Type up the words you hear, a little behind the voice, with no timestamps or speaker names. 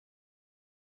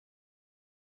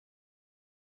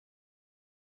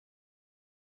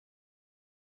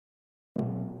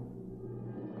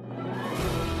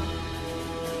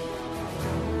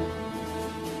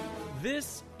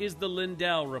This is the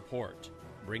Lindell Report,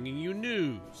 bringing you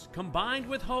news combined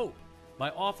with hope by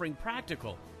offering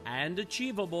practical and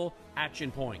achievable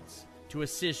action points to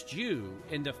assist you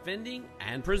in defending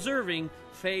and preserving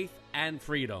faith and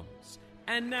freedoms.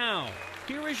 And now,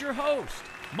 here is your host,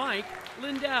 Mike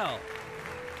Lindell.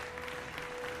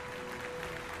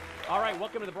 All right,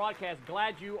 welcome to the broadcast.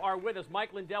 Glad you are with us.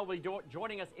 Mike Lindell will be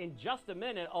joining us in just a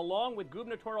minute, along with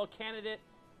gubernatorial candidate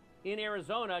in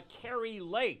Arizona, Kari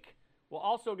Lake. We're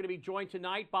also going to be joined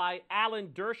tonight by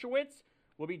Alan Dershowitz.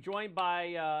 We'll be joined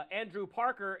by Andrew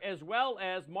Parker, as well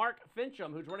as Mark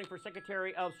Fincham, who's running for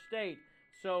Secretary of State.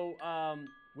 So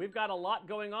we've got a lot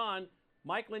going on.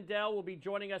 Mike Lindell will be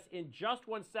joining us in just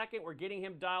 1 second. We're getting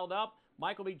him dialed up.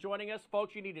 Mike will be joining us.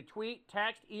 Folks, you need to tweet,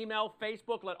 text, email,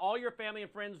 Facebook. Let all your family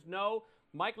and friends know.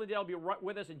 Mike Lindell will be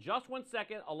with us in just 1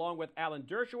 second, along with Alan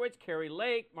Dershowitz, Kari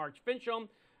Lake, Mark Fincham,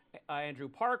 Andrew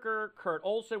Parker, Kurt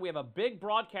Olson. We have a big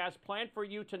broadcast planned for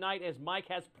you tonight, as Mike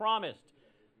has promised.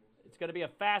 It's going to be a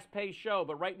fast-paced show,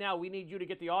 but right now we need you to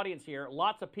get the audience here.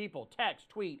 Lots of people. Text,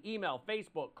 tweet, email,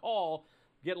 Facebook, call.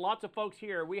 Get lots of folks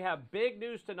here. We have big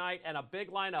news tonight and a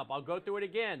big lineup. I'll go through it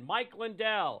again. Mike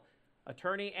Lindell,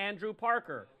 Attorney Andrew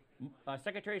Parker,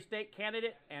 Secretary of State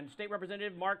candidate and State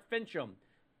Representative Mark Fincham,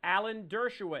 Alan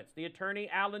Dershowitz, the Attorney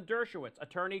Alan Dershowitz,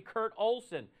 Attorney Kurt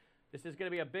Olson. This is going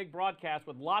to be a big broadcast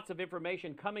with lots of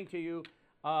information coming to you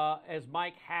as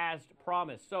Mike has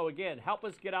promised. So again, help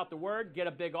us get out the word, get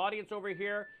a big audience over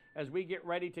here as we get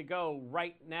ready to go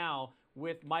right now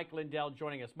with Mike Lindell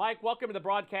joining us. Mike, welcome to the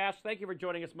broadcast. Thank you for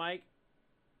joining us, Mike.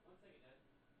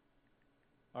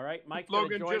 All right, Mike's going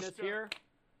to join us here.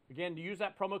 Again, use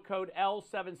that promo code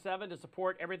L77 to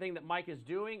support everything that Mike is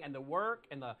doing and the work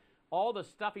and all the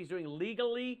stuff he's doing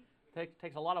legally.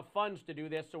 Takes a lot of funds to do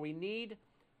this, so we need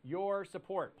your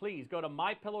support. Please go to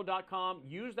mypillow.com,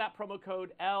 use that promo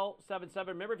code L77.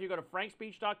 Remember, if you go to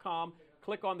frankspeech.com,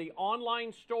 click on the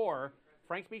online store,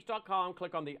 frankspeech.com,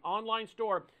 click on the online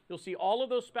store, you'll see all of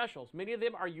those specials. Many of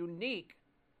them are unique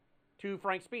to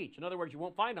Frank Speech. In other words, you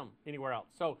won't find them anywhere else.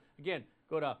 So again,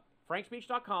 go to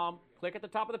frankspeech.com, click at the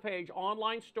top of the page,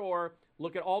 online store,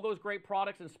 look at all those great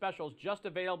products and specials just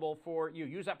available for you.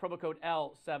 Use that promo code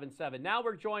L77. Now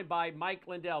we're joined by Mike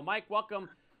Lindell. Mike, welcome.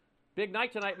 Big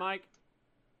night tonight, Mike.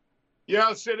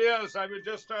 Yes, it is. I was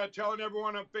just telling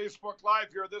everyone on Facebook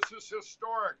Live here, this is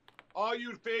historic. All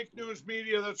you fake news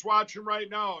media that's watching right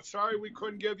now, sorry we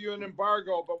couldn't give you an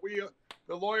embargo, but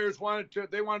the lawyers wanted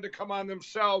to come on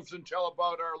themselves and tell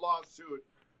about our lawsuit.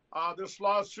 This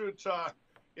lawsuit,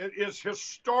 it is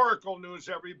historical news,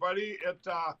 everybody.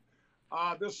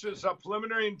 This is a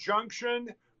preliminary injunction.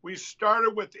 We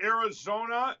started with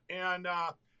Arizona, and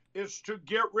it's to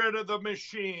get rid of the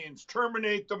machines,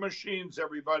 terminate the machines,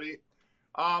 everybody.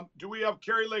 Do we have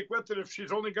Kari Lake with it? If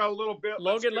she's only got a little bit,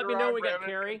 Logan, let me know when we got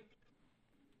Kari.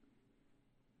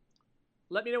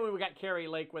 Let me know when we got Kari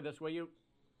Lake with us, will you?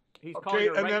 He's calling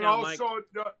her right now, Mike. Okay,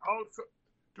 and then also,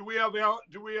 do we have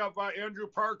Andrew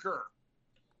Parker?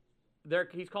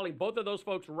 He's calling both of those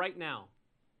folks right now.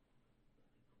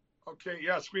 Okay,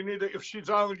 yes, we need to, if she's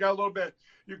only got a little bit.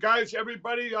 You guys,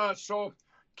 everybody, so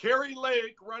Kari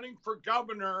Lake, running for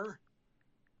governor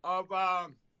of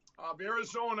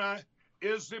Arizona,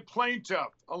 is the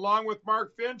plaintiff, along with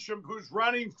Mark Fincham, who's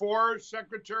running for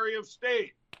Secretary of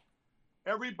State.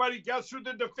 Everybody guess who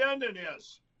the defendant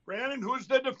is. Brandon, who's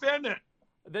the defendant?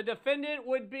 The defendant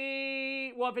would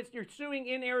be, well, if you're suing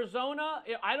in Arizona,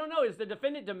 I don't know. Is the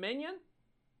defendant Dominion?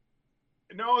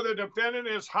 No, the defendant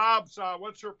is Hobbs.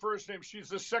 What's her first name? She's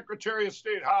the Secretary of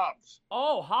State, Hobbs.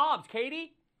 Oh, Hobbs.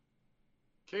 Katie?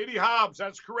 Katie Hobbs,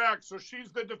 that's correct. So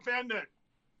she's the defendant.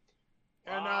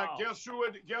 And wow.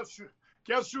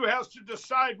 Guess who has to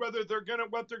decide whether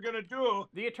what they're gonna do?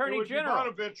 The Attorney General.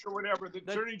 Ivanovich or whatever, the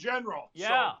Attorney General.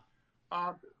 Yeah.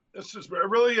 So, this is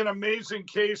really an amazing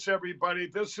case, everybody.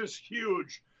 This is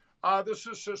huge. This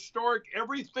is historic.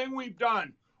 Everything we've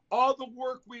done, all the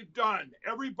work we've done,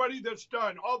 everybody that's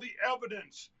done, all the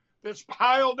evidence that's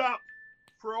piled up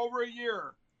for over a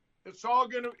year. It's all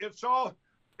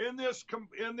in this.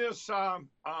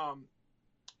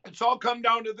 It's all come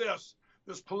down to this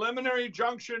preliminary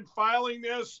injunction, filing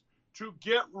this to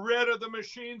get rid of the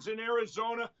machines in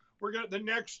Arizona. The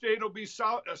next state will be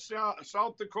South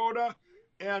Dakota,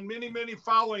 and many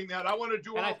following that. I want to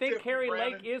do. And I think Kari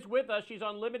Lake is with us. She's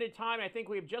on limited time. I think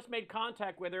we've just made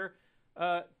contact with her.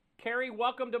 Kari,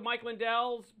 welcome to Mike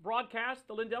Lindell's broadcast,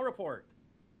 the Lindell Report.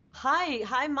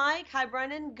 Hi, Mike. Hi,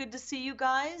 Brennan. Good to see you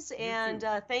guys. And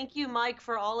thank you, Mike,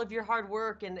 for all of your hard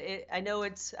work. And I know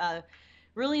it's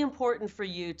really important for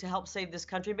you to help save this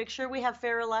country. Make sure we have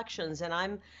fair elections. And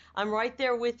I'm right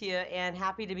there with you and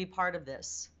happy to be part of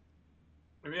this.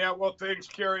 Yeah, well, thanks,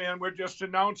 Kari, and we're just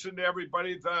announcing to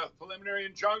everybody the preliminary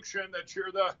injunction that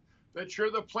you're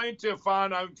the plaintiff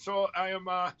on. I am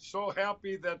so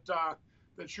happy that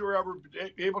that you were ever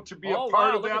able to be a Oh,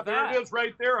 part wow, of look that. at There that. it is,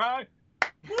 right there, huh?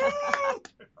 Woo!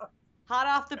 Hot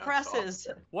off the That's presses.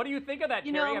 awesome. What do you think of that,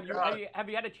 You Kari? know, Have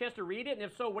you had a chance to read it? And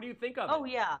if so, what do you think of it? oh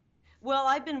yeah. Well,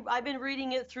 I've been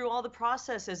reading it through all the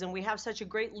processes, and we have such a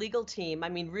great legal team. I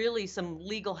mean, really some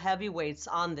legal heavyweights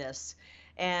on this,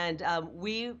 and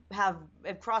we have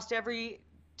crossed every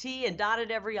T and dotted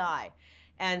every I.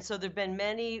 And so there've been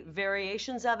many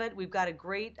variations of it. We've got a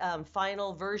great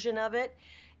final version of it,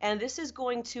 and this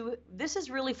is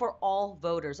really for all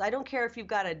voters. I don't care if you've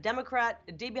got a Democrat,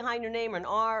 a D behind your name, or an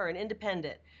R, or an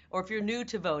independent, or if you're new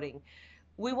to voting.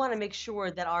 We want to make sure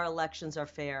that our elections are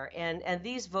fair. And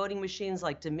these voting machines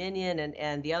like Dominion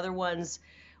and the other ones,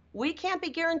 we can't be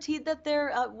guaranteed that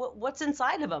they're what's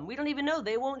inside of them. We don't even know.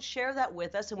 They won't share that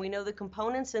with us. And we know the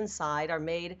components inside are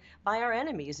made by our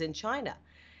enemies in China,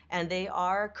 and they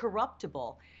are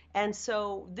corruptible. And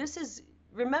so this is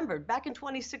remembered back in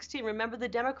 2016. Remember the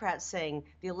Democrats saying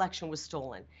the election was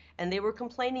stolen, and they were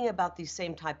complaining about these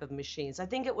same type of machines. I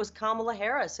think it was Kamala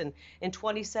Harris in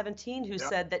 2017 who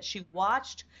said that she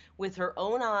watched with her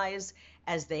own eyes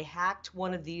as they hacked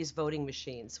one of these voting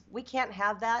machines. We can't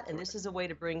have that, and this is a way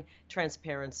to bring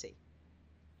transparency.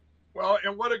 Well,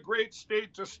 and what a great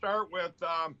state to start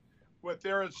with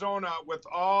Arizona, with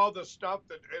all the stuff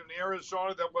that in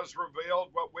Arizona that was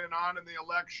revealed, what went on in the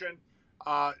election,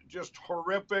 just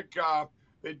horrific.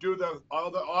 They do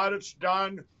all the audits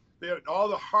done, all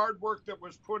the hard work that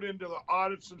was put into the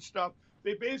audits and stuff.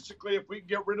 They basically, if we can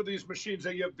get rid of these machines,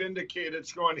 they get vindicated.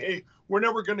 It's going, hey, we're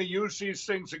never going to use these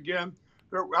things again.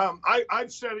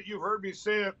 I've said it. You've heard me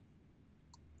say it,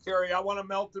 Kari. I want to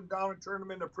melt them down and turn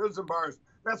them into prison bars.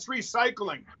 That's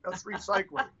recycling. That's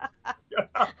recycling.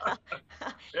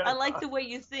 I like the way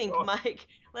you think, Mike.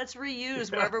 Let's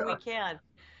reuse wherever we can.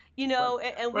 You know,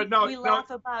 and we laugh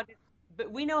about it, but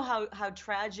we know how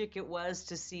tragic it was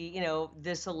to see, you know,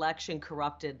 this election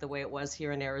corrupted the way it was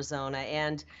here in Arizona.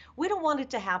 And we don't want it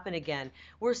to happen again.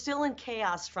 We're still in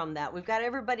chaos from that. We've got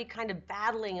everybody kind of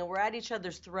battling and we're at each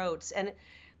other's throats. And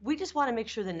we just want to make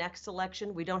sure the next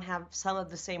election we don't have some of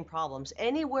the same problems.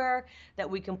 Anywhere that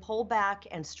we can pull back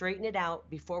and straighten it out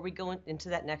before we go into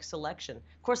that next election.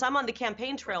 Of course, I'm on the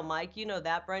campaign trail, Mike. You know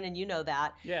that, Brennan, you know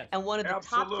that. Yes. And one of the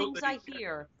top things I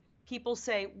hear people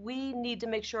say, we need to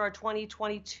make sure our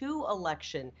 2022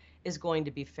 election is going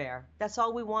to be fair. That's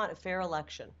all we want, a fair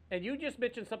election. And you just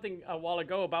mentioned something a while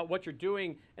ago about what you're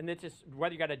doing, and it's just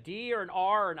whether you got a D or an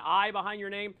R or an I behind your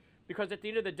name, because at the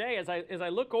end of the day, as I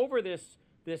look over this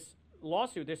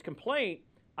lawsuit, this complaint,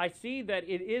 I see that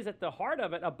it is at the heart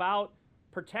of it about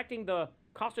protecting the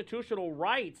constitutional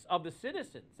rights of the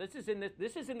citizens. This is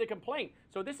in the complaint.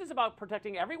 So this is about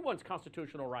protecting everyone's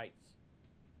constitutional rights.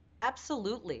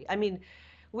 Absolutely. I mean,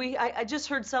 I just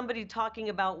heard somebody talking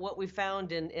about what we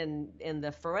found in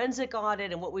the forensic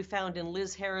audit and what we found in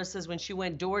Liz Harris's when she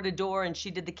went door to door and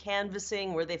she did the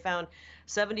canvassing where they found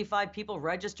 75 people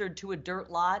registered to a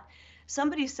dirt lot.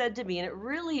 Somebody said to me, and it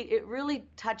really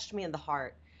touched me in the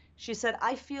heart. She said,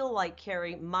 I feel like,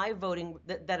 Kari, my voting,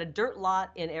 that a dirt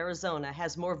lot in Arizona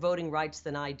has more voting rights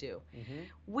than I do. Mm-hmm.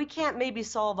 We can't maybe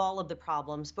solve all of the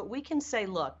problems, but we can say,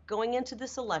 look, going into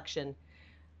this election,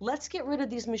 let's get rid of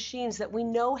these machines that we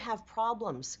know have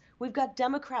problems. We've got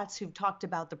Democrats who've talked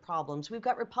about the problems. We've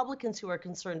got Republicans who are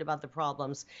concerned about the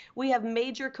problems. We have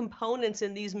major components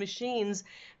in these machines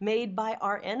made by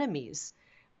our enemies.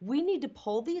 We need to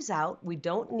pull these out. We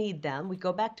don't need them. We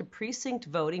go back to precinct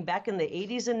voting back in the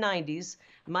 80s and 90s.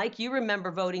 Mike, you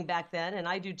remember voting back then, and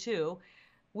I do too.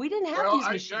 We didn't have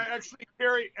these machines.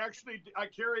 Kari,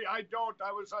 I don't.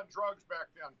 I was on drugs back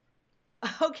then.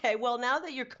 Okay, well, now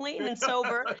that you're clean and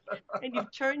sober and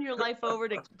you've turned your life over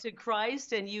to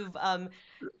Christ and you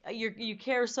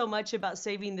care so much about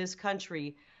saving this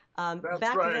country,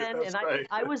 back then, and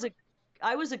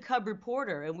I was a cub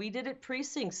reporter, and we did it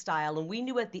precinct style, and we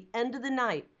knew at the end of the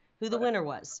night who the winner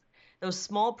was. Those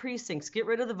small precincts, get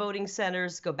rid of the voting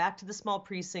centers, go back to the small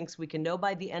precincts. We can know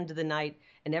by the end of the night,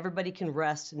 and everybody can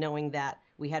rest knowing that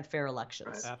we had fair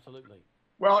elections. Right. Absolutely.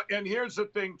 Well, and here's the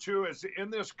thing, too, is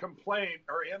in this complaint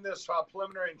or in this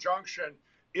preliminary injunction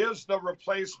is the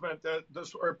replacement,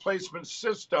 this replacement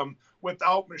system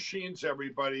without machines,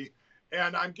 everybody.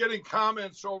 And I'm getting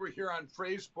comments over here on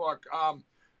Facebook.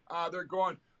 They're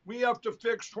going, we have to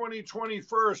fix 2020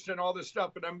 first and all this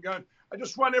stuff. And I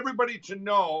just want everybody to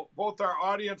know, both our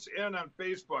audience and on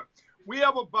Facebook, we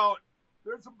have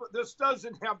this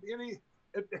doesn't have any,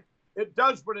 it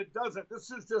does, but it doesn't.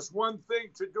 This is just one thing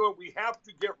to do it. We have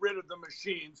to get rid of the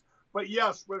machines. But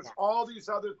yes, with all these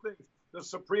other things, the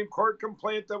Supreme Court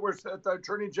complaint that the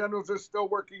Attorney Generals are still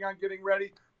working on getting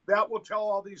ready, that will tell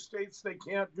all these states they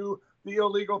can't do the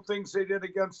illegal things they did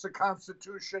against the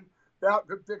Constitution. That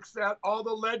could fix that. All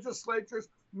the legislatures,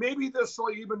 maybe this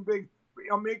will even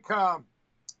make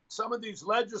some of these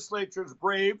legislatures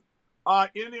brave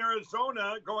in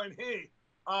Arizona, going, hey,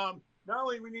 not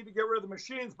only we need to get rid of the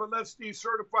machines, but let's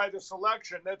decertify this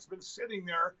election that's been sitting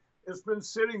there. It's been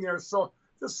sitting there. So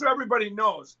just so everybody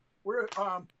knows, we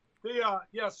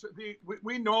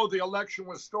know the election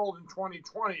was stolen in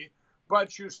 2020,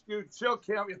 but you still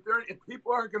can't. If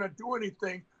people aren't going to do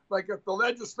anything, like if the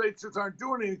legislatures aren't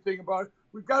doing anything about it,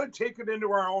 we've got to take it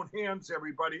into our own hands,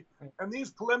 everybody. And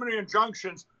these preliminary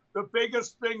injunctions, the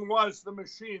biggest thing was the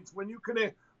machines.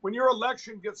 When your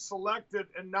election gets selected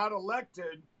and not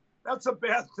elected, that's a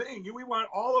bad thing. We want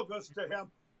all of us to have,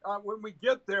 when we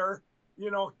get there,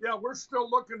 we're still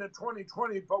looking at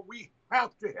 2020, but we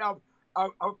have to have a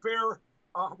fair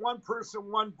one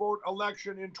person, one vote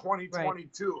election in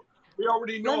 2022. Right. We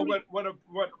already know what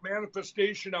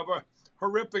manifestation of a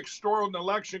horrific stolen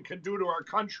election can do to our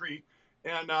country.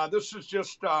 And this is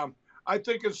just, I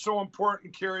think it's so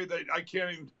important, Kari, that I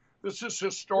can't even, this is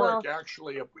historic,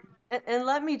 actually. And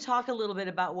let me talk a little bit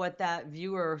about what that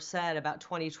viewer said about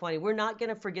 2020. We're not going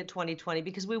to forget 2020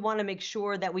 because we want to make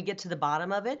sure that we get to the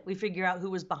bottom of it. We figure out who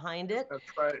was behind it. That's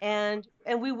right. And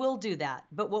we will do that.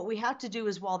 But what we have to do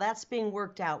is, while that's being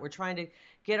worked out, we're trying to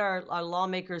get our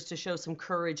lawmakers to show some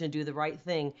courage and do the right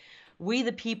thing. We,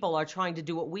 the people, are trying to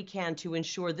do what we can to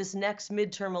ensure this next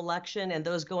midterm election and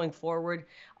those going forward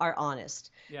are honest.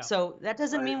 Yeah. So that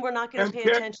doesn't mean we're not going to pay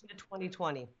attention to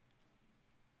 2020.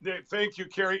 Thank you,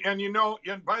 Kari. And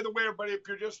and by the way, everybody, if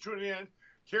you're just tuning in,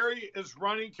 Kari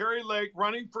Lake,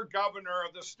 running for governor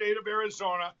of the state of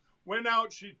Arizona, went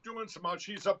out. She's doing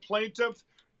she's a plaintiff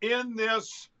in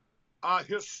this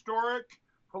historic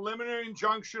preliminary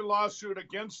injunction lawsuit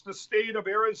against the state of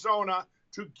Arizona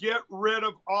to get rid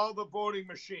of all the voting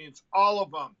machines, all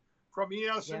of them, from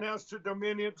ES&S to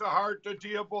Dominion to Hart to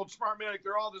Diebold, Smartmatic,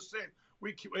 they're all the same.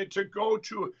 To go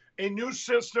to a new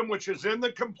system, which is in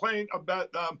the complaint about,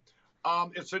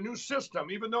 it's a new system,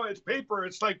 even though it's paper,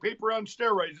 it's like paper on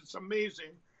steroids. It's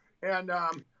amazing. And I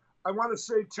want to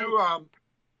say too,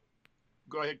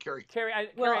 go ahead, Kari. Kari, I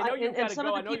know you've got to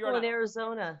go. I know you're in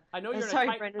Arizona. I know you're in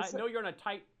a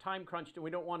tight time crunch, and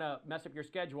we don't want to mess up your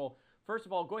schedule. First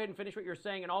of all, go ahead and finish what you're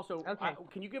saying, and also,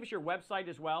 can you give us your website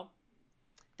as well?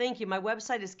 Thank you. My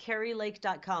website is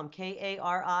karilake.com,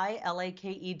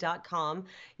 KARILAKE.com.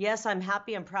 Yes, I'm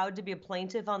happy and proud to be a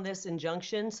plaintiff on this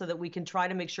injunction so that we can try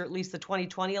to make sure at least the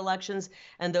 2020 elections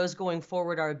and those going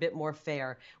forward are a bit more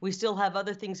fair. We still have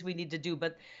other things we need to do,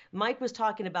 but Mike was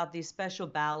talking about these special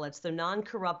ballots. They're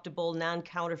non-corruptible,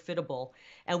 non-counterfeitable,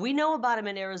 and we know about them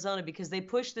in Arizona because they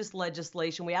pushed this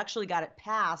legislation. We actually got it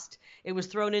passed. It was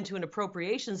thrown into an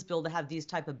appropriations bill to have these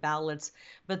type of ballots,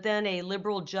 but then a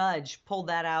liberal judge pulled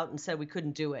that out and said we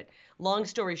couldn't do it. Long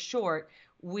story short,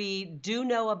 we do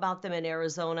know about them in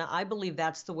Arizona. I believe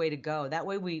that's the way to go. That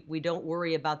way we don't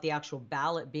worry about the actual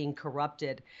ballot being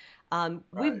corrupted.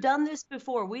 We've done this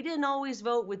before. We didn't always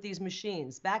vote with these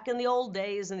machines. Back in the old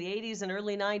days, in the 80s and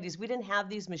early 90s, we didn't have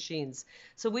these machines.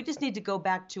 So we just need to go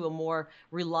back to a more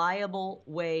reliable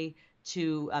way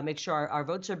to make sure our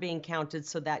votes are being counted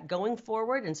so that going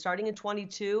forward and starting in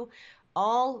 22,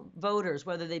 all voters,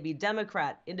 whether they be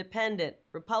Democrat, Independent,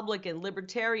 Republican,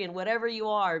 Libertarian, whatever you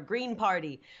are, Green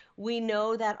Party, we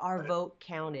know that our vote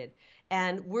counted.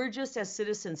 And we're just as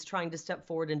citizens trying to step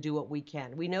forward and do what we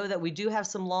can. We know that we do have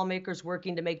some lawmakers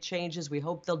working to make changes. We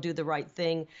hope they'll do the right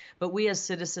thing. But we as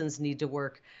citizens need to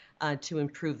work to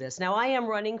improve this. Now, I am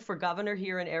running for governor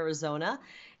here in Arizona,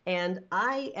 and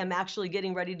I am actually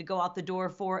getting ready to go out the door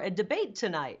for a debate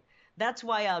tonight. That's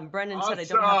why Brendan said I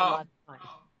don't have a lot of time.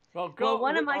 Well,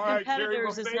 one of my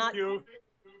competitors is not.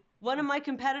 One of my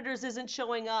competitors isn't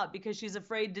showing up because she's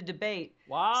afraid to debate.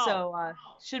 Wow. So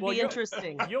should be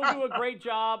interesting. You'll do a great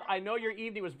job. I know your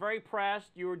evening was very pressed.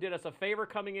 You did us a favor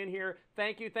coming in here.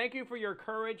 Thank you. Thank you for your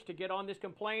courage to get on this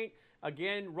complaint.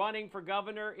 Again, running for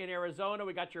governor in Arizona.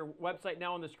 We got your website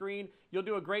now on the screen. You'll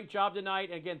do a great job tonight.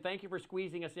 And again, thank you for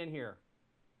squeezing us in here.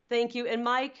 Thank you. And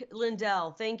Mike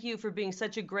Lindell, thank you for being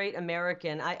such a great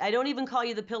American. I don't even call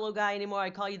you the pillow guy anymore. I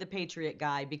call you the patriot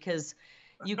guy because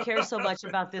you care so much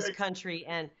about this country.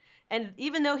 And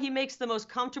even though he makes the most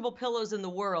comfortable pillows in the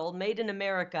world, made in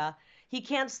America, he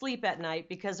can't sleep at night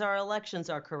because our elections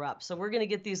are corrupt. So we're going to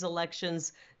get these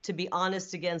elections to be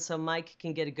honest again so Mike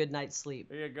can get a good night's sleep.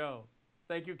 There you go.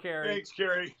 Thank you, Kari. Thanks,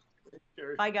 Kari.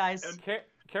 Bye, guys. And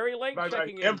Kari Lake Bye-bye.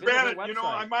 checking in. And Visit her Brandon,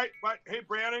 website. hey,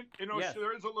 Brandon, Yes.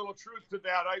 there is a little truth to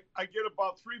that. I get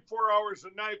about 3-4 hours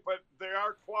a night, but they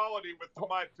are quality with the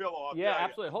My Pillow. Yeah,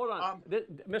 absolutely. Hold on.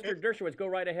 Mr. Dershowitz, go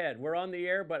right ahead. We're on the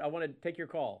air, but I want to take your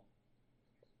call.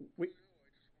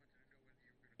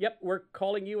 Yep, we're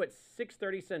calling you at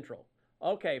 6:30 Central.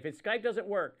 Okay, if Skype doesn't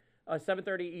work,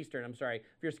 7:30 Eastern, I'm sorry.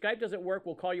 If your Skype doesn't work,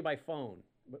 we'll call you by phone.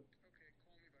 Okay,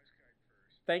 call me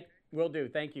by Skype first. Will do.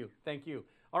 Thank you.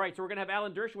 All right, so we're going to have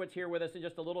Alan Dershowitz here with us in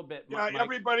just a little bit. Yeah, Mike.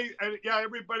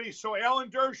 everybody. So Alan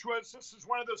Dershowitz, this is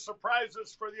one of the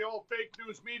surprises for the old fake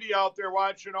news media out there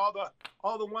watching, all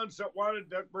the ones that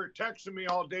were texting me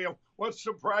all day. What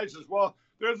surprises? Well,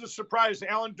 there's a surprise.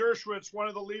 Alan Dershowitz, one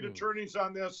of the lead attorneys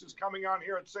on this, is coming on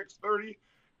here at 6:30.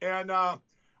 And I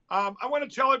want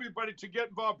to tell everybody to get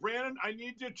involved. Brandon, I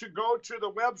need you to go to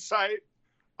the website.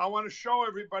 I want to show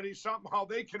everybody how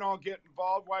they can all get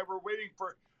involved while we're waiting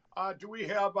for, do we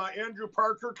have Andrew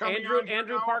Parker coming on here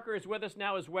Andrew now? Parker is with us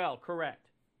now as well,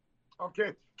 correct.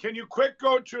 Okay, can you quick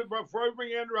go to, before we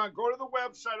bring Andrew on, go to the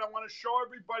website. I want to show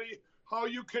everybody how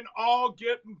you can all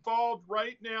get involved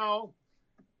right now.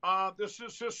 This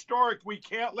is historic. We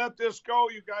can't let this go,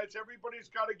 you guys. Everybody's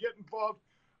got to get involved.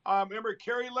 Remember,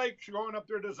 Kari Lake going up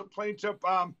there as a plaintiff.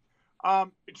 So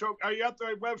are you at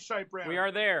the website, Brandon? We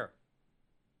are there.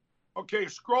 Okay,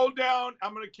 scroll down.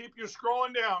 I'm going to keep you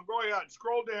scrolling down. Go ahead.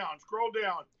 Scroll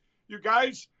down. You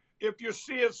guys, if you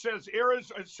see it says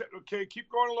Arizona. Okay, keep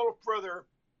going a little further.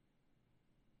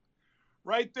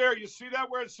 Right there. You see that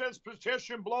where it says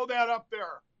petition? Blow that up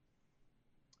there.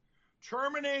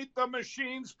 Terminate the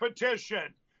machines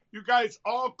petition. You guys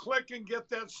all click and get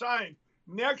that signed.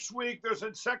 Next week, there's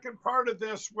a second part of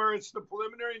this where it's the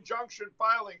preliminary injunction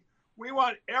filing. We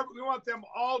want them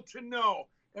all to know.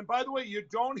 And by the way, you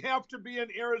don't have to be in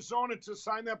Arizona to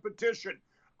sign that petition.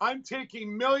 I'm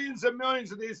taking millions and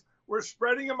millions of these. We're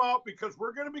spreading them out because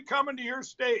we're going to be coming to your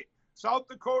state. South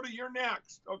Dakota, you're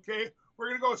next, okay? We're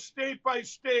going to go state by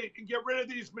state and get rid of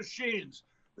these machines.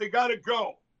 They got to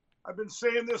go. I've been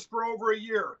saying this for over a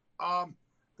year.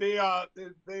 We're not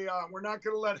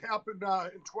going to let happen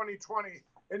in 2020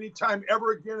 anytime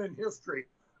ever again in history.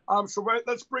 So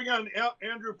let's bring on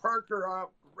Andrew Parker.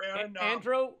 Brandon,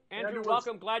 Andrew,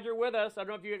 welcome. Glad you're with us. I don't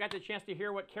know if you got the chance to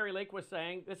hear what Kari Lake was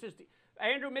saying.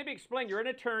 Andrew, maybe explain. You're an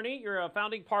attorney. You're a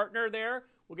founding partner there.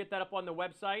 We'll get that up on the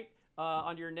website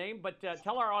under your name. But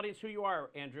tell our audience who you are,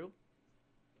 Andrew.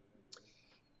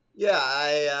 Yeah,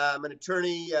 I'm an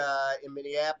attorney in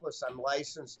Minneapolis. I'm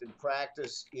licensed and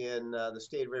practice in the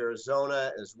state of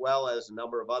Arizona as well as a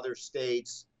number of other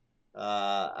states.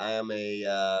 I am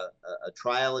a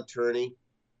trial attorney,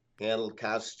 handled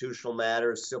constitutional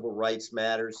matters, civil rights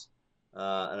matters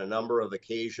on a number of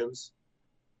occasions.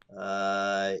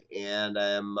 And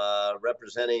I'm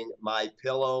representing My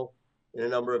Pillow in a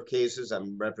number of cases.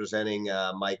 I'm representing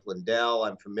Mike Lindell.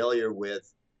 I'm familiar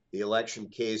with the election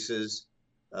cases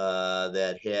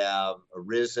that have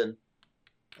arisen,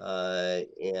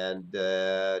 and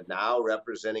now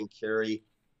representing Kari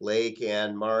Lake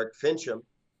and Mark Fincham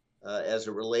as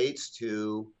it relates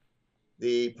to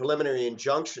the preliminary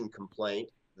injunction complaint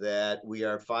that we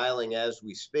are filing as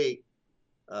we speak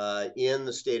in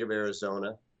the state of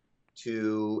Arizona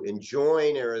to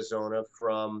enjoin Arizona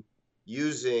from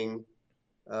using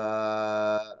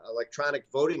electronic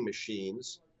voting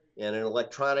machines and an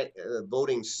electronic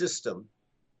voting system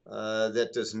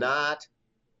that does not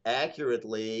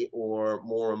accurately or,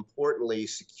 more importantly,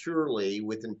 securely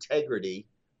with integrity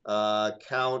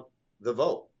count the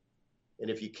vote. And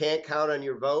if you can't count on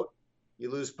your vote, you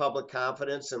lose public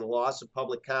confidence, and the loss of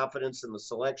public confidence in the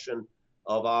selection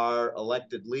of our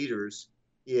elected leaders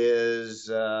is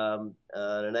an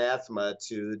anathema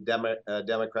to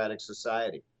democratic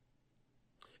society.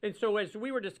 And so as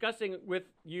we were discussing with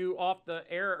you off the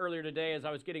air earlier today, as I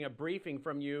was getting a briefing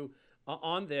from you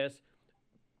on this,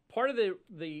 part of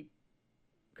the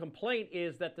complaint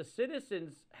is that the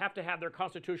citizens have to have their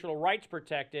constitutional rights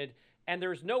protected, and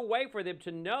there's no way for them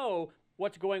to know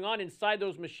what's going on inside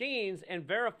those machines and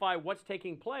verify what's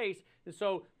taking place. And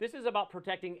so this is about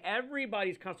protecting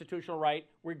everybody's constitutional right,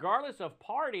 regardless of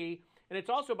party. And it's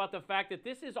also about the fact that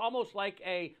this is almost like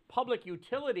a public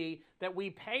utility that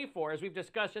we pay for. As we've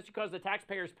discussed, just because the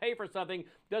taxpayers pay for something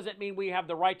doesn't mean we have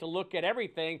the right to look at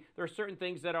everything. There are certain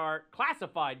things that are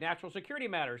classified, national security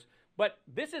matters. But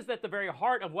this is at the very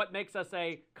heart of what makes us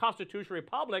a constitutional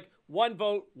republic: one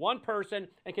vote, one person,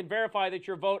 and can verify that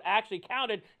your vote actually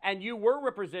counted and you were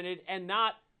represented and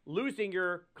not losing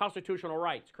your constitutional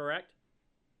rights, correct?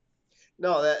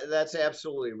 No, that's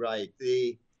absolutely right.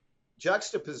 The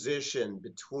juxtaposition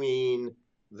between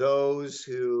those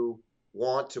who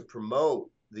want to promote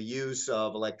the use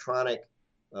of electronic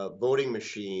voting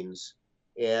machines,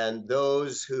 and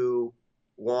those who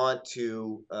want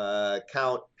to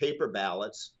count paper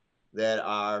ballots that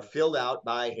are filled out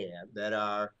by hand, that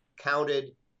are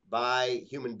counted by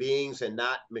human beings and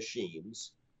not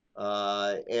machines,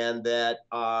 and that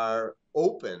are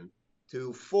open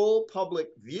to full public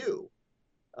view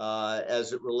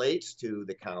as it relates to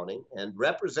the counting, and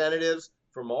representatives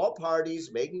from all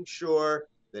parties making sure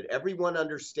that everyone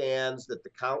understands that the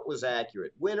count was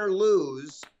accurate. Win or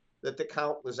lose, that the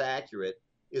count was accurate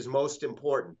is most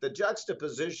important. The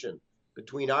juxtaposition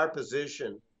between our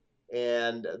position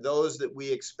and those that we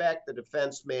expect the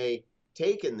defense may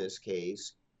take in this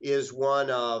case is one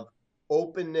of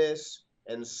openness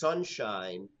and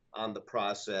sunshine on the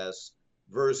process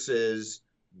versus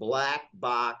black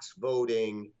box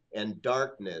voting and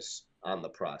darkness on the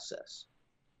process.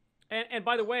 And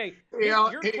by the way,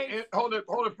 hold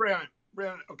it,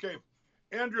 Brandon. Okay,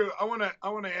 Andrew, I want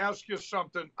to ask you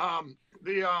something.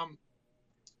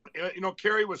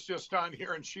 Kari was just on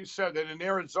here, and she said that in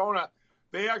Arizona,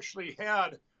 they actually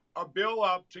had a bill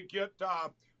up to get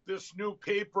this new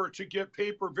paper,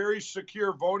 very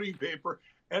secure voting paper,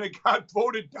 and it got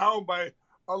voted down by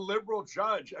a liberal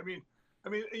judge. I mean,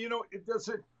 it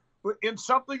doesn't. In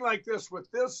something like this,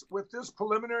 with this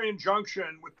preliminary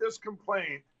injunction, with this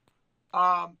complaint,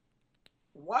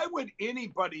 why would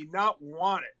anybody not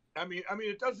want it? I mean,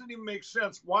 it doesn't even make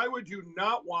sense. Why would you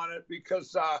not want it?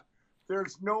 Because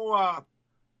there's no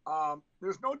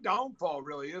downfall,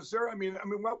 really, is there? I mean,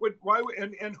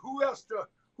 who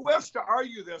has to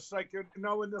argue this? Like,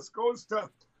 when this goes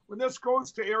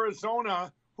to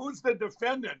Arizona, who's the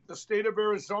defendant? The state of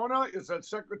Arizona? Is that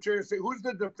Secretary of State? Who's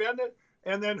the defendant?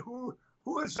 And then who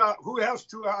has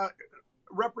to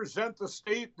represent the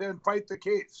state and fight the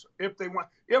case if they want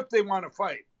to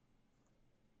fight?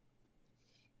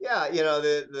 Yeah,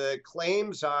 the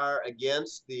claims are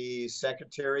against the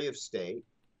Secretary of State,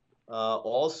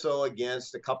 also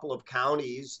against a couple of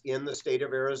counties in the state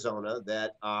of Arizona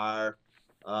that are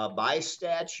by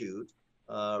statute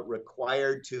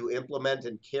required to implement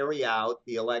and carry out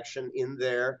the election in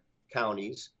their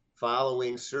counties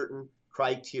following certain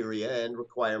criteria and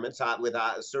requirements with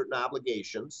certain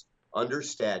obligations under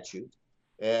statute.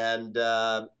 And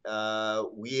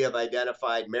we have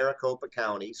identified Maricopa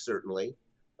County, certainly,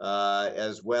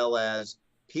 as well as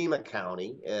Pima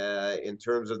County in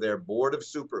terms of their Board of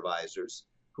Supervisors,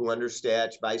 who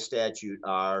by statute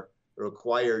are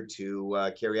required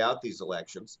to carry out these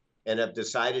elections, and have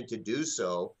decided to do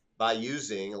so by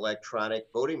using electronic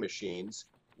voting machines,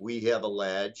 we have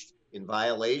alleged, in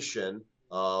violation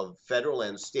of federal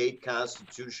and state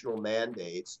constitutional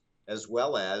mandates, as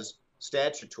well as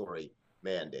statutory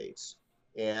mandates.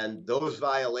 And those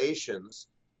violations,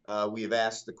 we've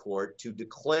asked the court to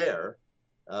declare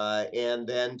and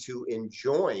then to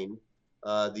enjoin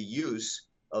the use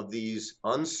of these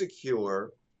unsecure,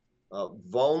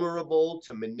 vulnerable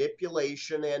to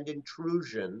manipulation and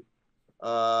intrusion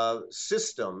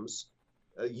systems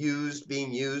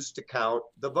being used to count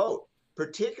the vote,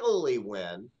 particularly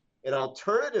when an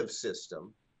alternative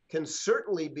system can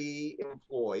certainly be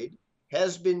employed,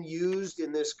 has been used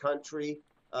in this country,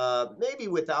 maybe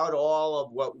without all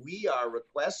of what we are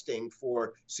requesting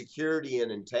for security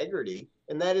and integrity,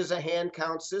 and that is a hand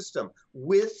count system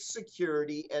with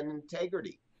security and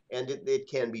integrity. And it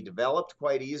can be developed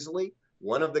quite easily.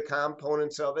 One of the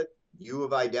components of it you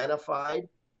have identified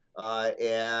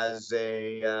as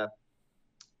a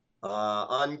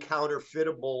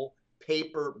uncounterfeitable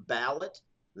paper ballot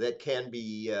that can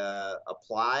be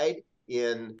applied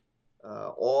in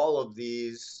all of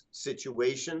these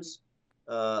situations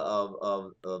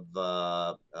of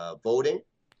voting.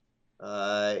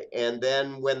 And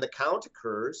then when the count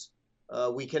occurs,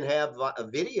 we can have a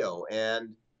video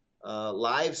and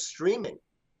live streaming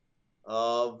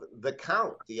of the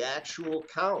count, the actual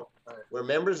count, where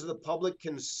members of the public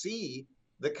can see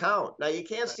the count. Now, you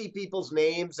can't see people's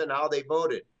names and how they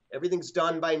voted. Everything's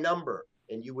done by number,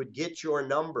 and you would get your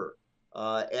number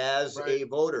as a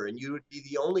voter, and you would be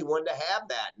the only one to have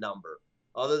that number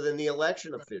other than the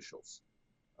election officials.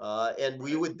 And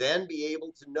we would then be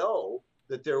able to know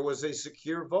that there was a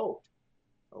secure vote.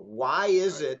 Why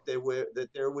is it that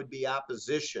there would be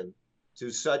opposition to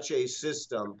such a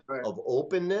system of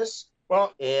openness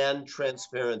and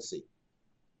transparency?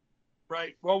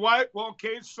 Right. Well,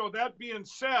 okay. So that being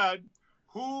said,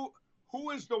 who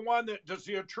is the one that does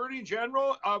the Attorney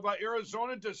General of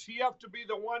Arizona? Does he have to be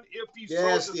the one if he?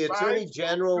 Yes, the Attorney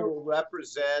General will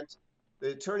represent.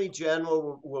 The Attorney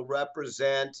General will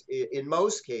represent, in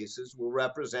most cases, will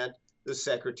represent the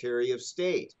Secretary of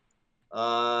State.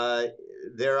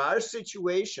 there are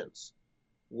situations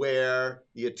where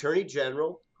the Attorney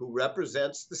General, who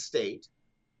represents the state,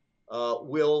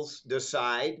 will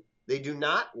decide they do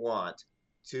not want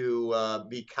to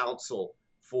be counsel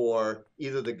for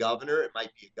either the governor, it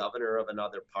might be a governor of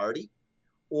another party,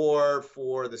 or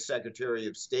for the Secretary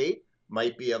of State,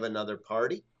 might be of another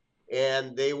party,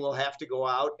 and they will have to go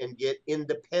out and get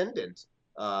independent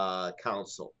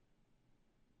counsel.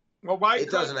 Well,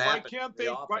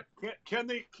 can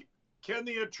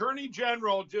the Attorney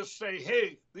General just say,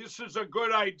 hey, this is a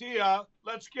good idea,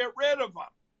 let's get rid of them?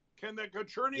 Can the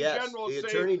Attorney General say, the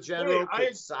Attorney General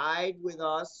could side with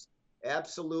us?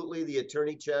 Absolutely, the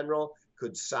Attorney General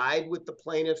could side with the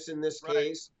plaintiffs in this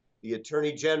case. The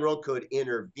Attorney General could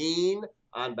intervene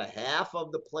on behalf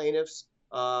of the plaintiffs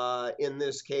in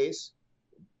this case.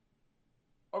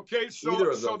 Okay,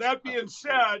 so that being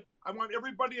said, I want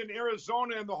everybody in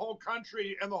Arizona and the whole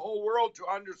country and the whole world to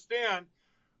understand,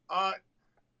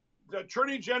 the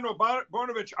Attorney General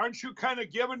Bonovich, aren't you kind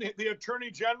of giving the Attorney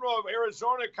General of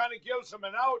Arizona, kind of gives him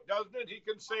an out, doesn't it? He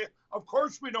can say, of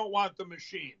course we don't want the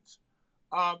machines.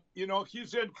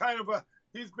 He's in kind of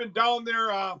he's been down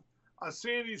there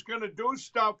saying he's going to do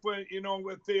stuff with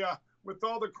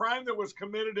all the crime that was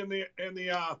committed in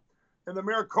the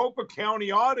Maricopa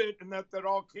County audit, and that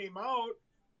all came out.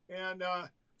 And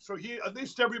so at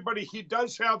least he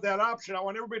does have that option. I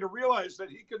want everybody to realize that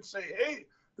he can say, hey,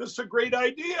 this is a great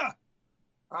idea.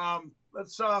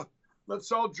 Let's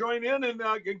all join in and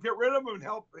get rid of them and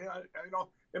help.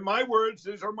 In my words,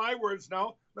 these are my words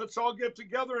now. Let's all get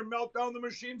together and melt down the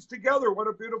machines together. What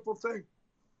a beautiful thing.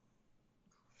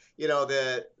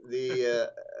 The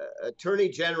Attorney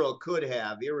General could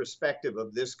have, irrespective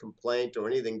of this complaint or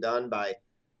anything done by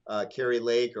Kari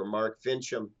Lake or Mark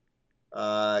Fincham,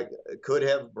 could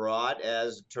have brought,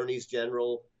 as attorneys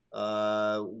general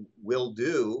will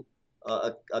do,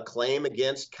 a claim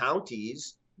against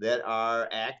counties that are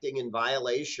acting in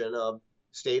violation of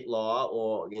state law,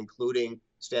 or including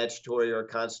statutory or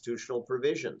constitutional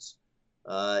provisions.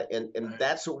 And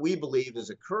that's what we believe is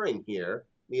occurring here.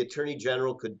 The Attorney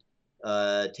General could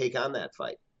take on that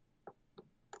fight.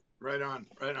 Right on.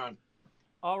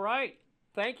 All right.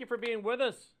 Thank you for being with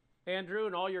us, Andrew,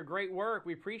 and all your great work.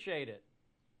 We appreciate it.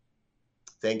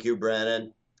 Thank you,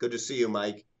 Brandon. Good to see you,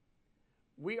 Mike.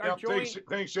 We are joined.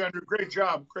 Thanks, Andrew. Great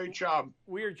job.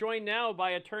 We are joined now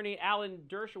by Attorney Alan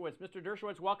Dershowitz. Mr.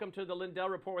 Dershowitz, welcome to the Lindell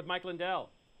Report with Mike Lindell.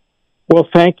 Well,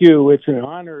 thank you. It's an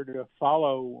honor to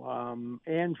follow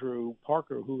Andrew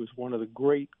Parker, who is one of the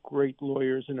great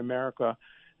lawyers in America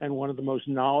and one of the most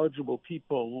knowledgeable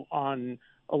people on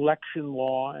election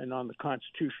law and on the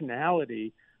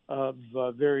constitutionality of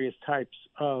various types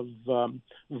of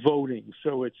voting.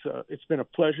 So it's been a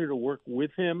pleasure to work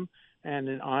with him and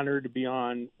an honor to be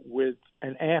on with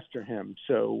and after him.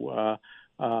 So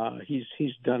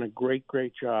he's done a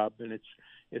great job, and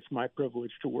it's my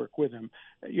privilege to work with him.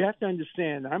 You have to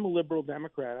understand, I'm a liberal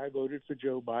Democrat. I voted for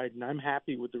Joe Biden. I'm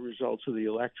happy with the results of the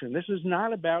election. This is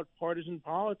not about partisan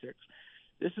politics.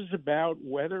 This is about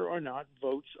whether or not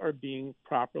votes are being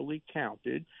properly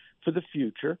counted for the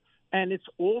future. And it's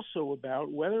also about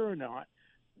whether or not,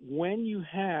 when you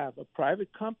have a private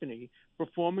company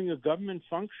performing a government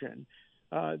function,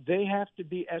 they have to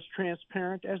be as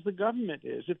transparent as the government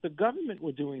is. If the government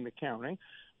were doing the counting,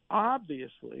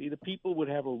 obviously the people would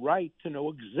have a right to know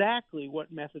exactly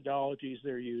what methodologies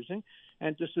they're using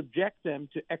and to subject them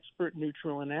to expert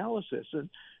neutral analysis. And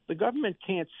the government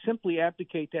can't simply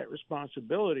abdicate that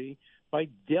responsibility by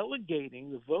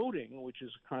delegating the voting, which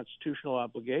is a constitutional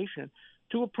obligation,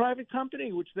 to a private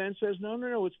company, which then says,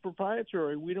 no, it's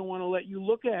proprietary. We don't want to let you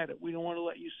look at it. We don't want to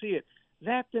let you see it.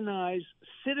 That denies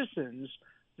citizens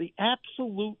the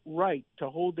absolute right to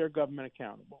hold their government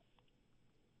accountable.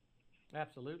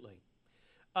 Absolutely.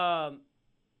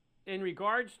 In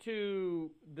regards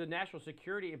to the national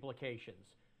security implications,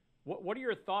 what are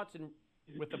your thoughts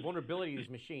with the vulnerability of these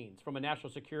machines from a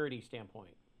national security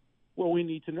standpoint? Well, we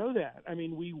need to know that. I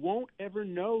mean, we won't ever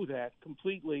know that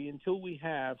completely until we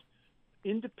have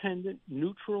independent,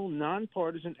 neutral,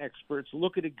 nonpartisan experts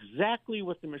look at exactly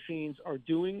what the machines are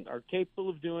doing, are capable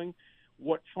of doing,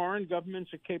 what foreign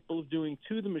governments are capable of doing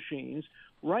to the machines.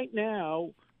 Right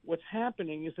now, what's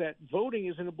happening is that voting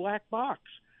is in a black box.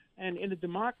 And in a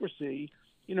democracy,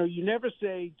 you never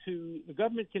say the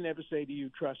government can never say to you,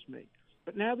 trust me.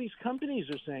 But now these companies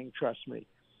are saying, trust me.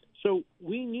 So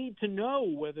we need to know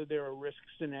whether there are risks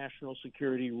to national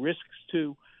security, risks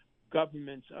to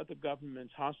governments, other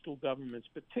governments, hostile governments,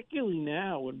 particularly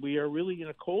now when we are really in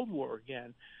a Cold War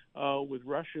again with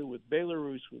Russia, with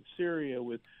Belarus, with Syria,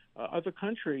 with other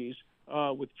countries,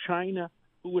 with China.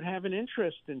 who would have an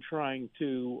interest in trying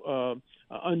to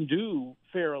undo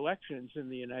fair elections in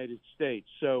the United States.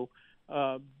 So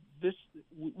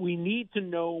we need to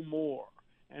know more,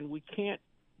 and we can't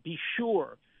be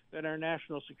sure that our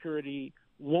national security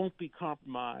won't be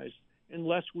compromised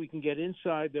unless we can get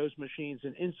inside those machines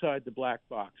and inside the black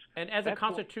box. And as a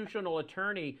constitutional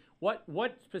attorney, what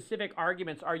specific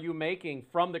arguments are you making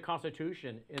from the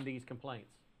Constitution in these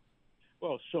complaints?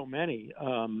 Well, so many.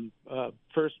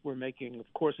 First, we're making,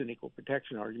 of course, an equal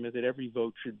protection argument that every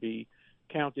vote should be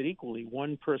counted equally,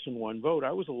 one person, one vote.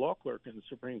 I was a law clerk in the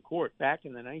Supreme Court back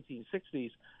in the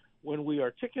 1960s when we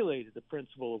articulated the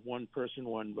principle of one person,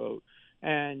 one vote.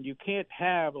 And you can't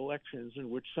have elections in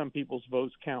which some people's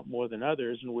votes count more than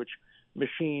others, in which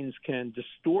machines can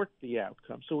distort the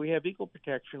outcome. So we have equal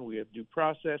protection, we have due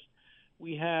process,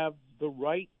 we have the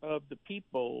right of the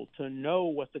people to know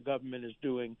what the government is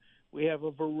doing. We have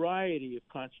a variety of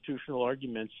constitutional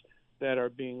arguments that are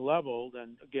being leveled.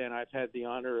 And again, I've had the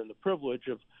honor and the privilege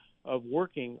of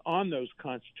working on those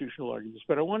constitutional arguments.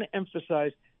 But I want to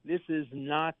emphasize this is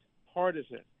not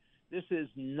partisan. This is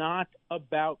not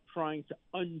about trying to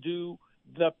undo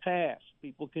the past.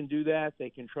 People can do that. They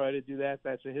can try to do that.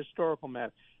 That's a historical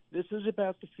matter. This is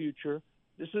about the future.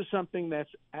 This is something that's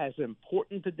as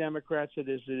important to Democrats as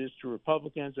it is to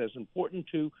Republicans, as important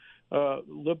to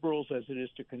liberals as it is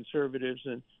to conservatives.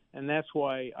 And that's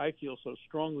why I feel so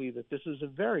strongly that this is a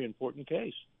very important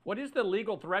case. What is the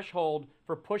legal threshold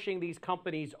for pushing these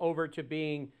companies over to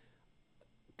being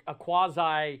a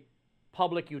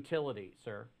quasi-public utility,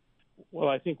 sir? Well,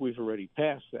 I think we've already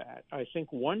passed that. I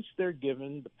think once they're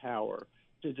given the power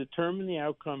to determine the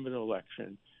outcome of an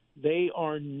election, they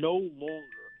are no longer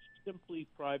simply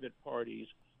private parties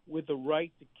with the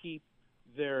right to keep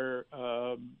their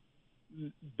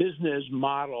business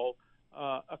model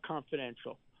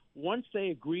confidential. Once they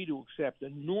agree to accept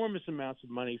enormous amounts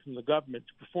of money from the government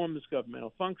to perform this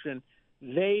governmental function,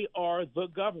 they are the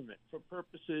government for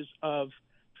purposes of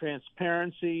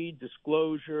transparency,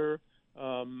 disclosure,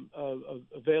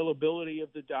 availability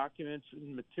of the documents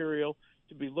and material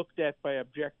to be looked at by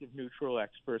objective, neutral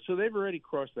experts. So they've already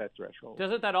crossed that threshold.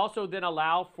 Doesn't that also then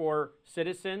allow for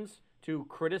citizens to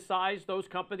criticize those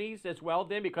companies as well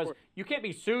then? Because you can't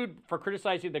be sued for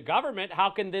criticizing the government. How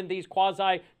can then these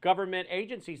quasi-government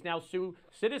agencies now sue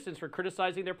citizens for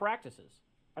criticizing their practices?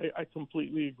 I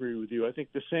completely agree with you. I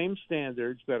think the same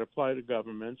standards that apply to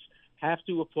governments have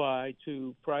to apply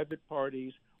to private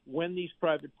parties when these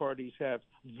private parties have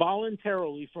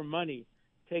voluntarily, for money,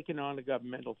 taken on a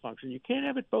governmental function. You can't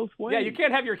have it both ways. Yeah, you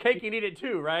can't have your cake and eat it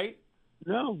too, right?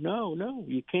 No.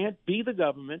 You can't be the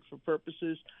government for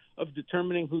purposes of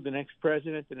determining who the next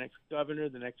president, the next governor,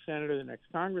 the next senator, the next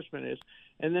congressman is,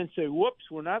 and then say, whoops,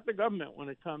 we're not the government when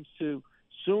it comes to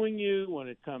suing you, when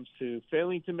it comes to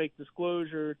failing to make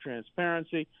disclosure,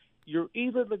 transparency. You're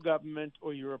either the government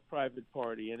or you're a private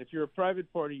party. And if you're a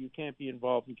private party, you can't be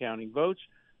involved in counting votes.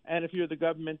 And if you're the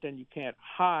government, then you can't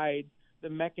hide the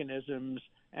mechanisms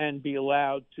and be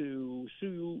allowed to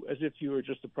sue as if you were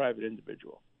just a private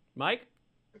individual. Mike?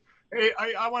 Hey,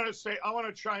 I want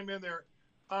to chime in there.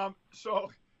 Alan,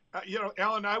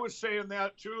 I was saying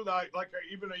that too, like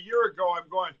even a year ago, I'm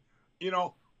going,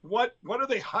 what are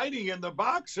they hiding in the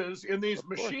boxes in these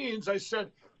machines? I said,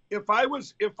 if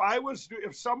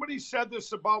somebody said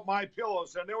this about my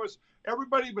pillows, and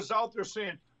everybody was out there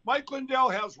saying, Mike Lindell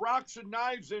has rocks and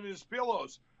knives in his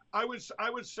pillows, I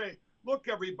would say, look,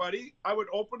 everybody, I would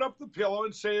open up the pillow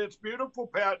and say, it's beautiful,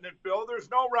 patented Bill. There's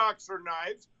no rocks or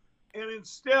knives. And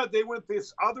instead, they went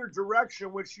this other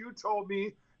direction, which you told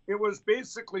me it was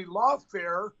basically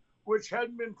lawfare, which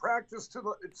hadn't been practiced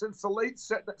since the late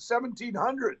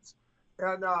 1700s.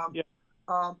 And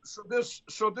so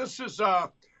this is, I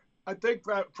think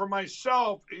that for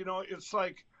myself, it's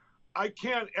like I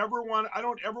don't ever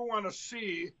want to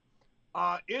see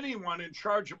anyone in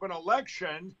charge of an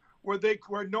election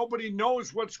where nobody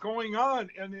knows what's going on.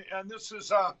 And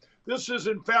this is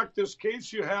in fact this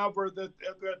case you have, or that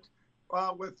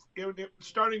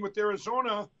starting with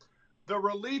Arizona, the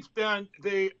relief. Then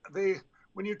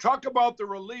when you talk about the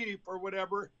relief or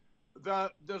whatever,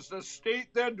 does the state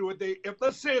then if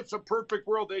let's say it's a perfect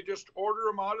world, they just order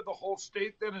them out of the whole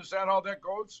state? Then is that how that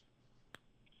goes?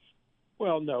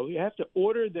 Well, no, you have to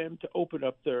order them to open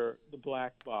up the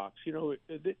black box.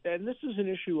 And this is an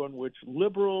issue on which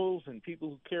liberals and people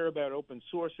who care about open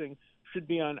sourcing should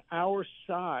be on our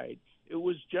side. It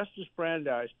was Justice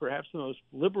Brandeis, perhaps the most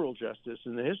liberal justice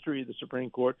in the history of the Supreme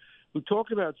Court, who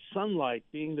talked about sunlight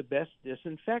being the best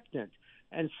disinfectant.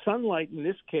 And sunlight in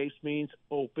this case means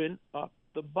open up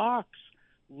the box.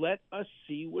 Let us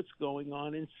see what's going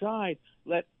on inside.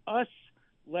 Let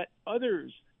other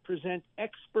others present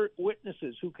expert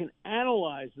witnesses who can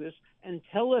analyze this and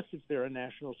tell us if there are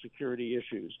national security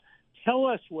issues, tell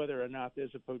us whether or not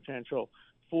there's a potential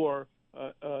for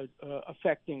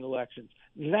affecting elections.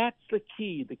 That's the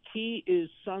key. The key is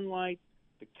sunlight.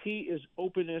 The key is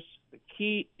openness. The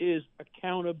key is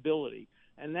accountability.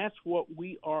 And that's what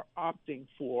we are opting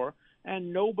for.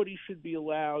 And nobody should be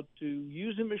allowed to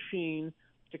use a machine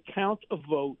to count a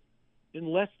vote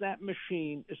unless that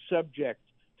machine is subject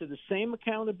to the same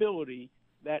accountability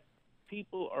that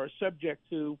people are subject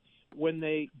to when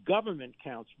the government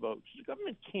counts votes. The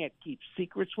government can't keep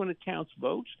secrets when it counts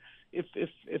votes. If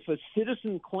a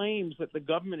citizen claims that the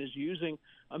government is using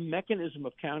a mechanism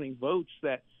of counting votes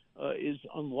that is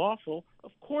unlawful,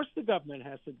 of course the government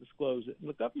has to disclose it. And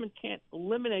the government can't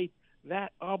eliminate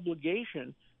that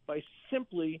obligation by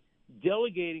simply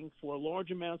delegating for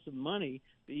large amounts of money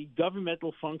the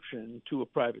governmental function to a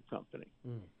private company.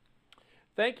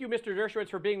 Thank you, Mr. Dershowitz,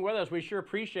 for being with us. We sure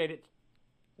appreciate it.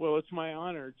 Well, it's my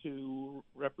honor to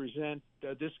represent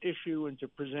this issue and to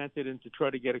present it and to try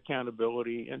to get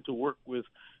accountability and to work with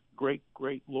great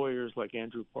lawyers like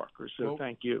Andrew Parker. So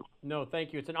thank you. No,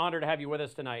 thank you. It's an honor to have you with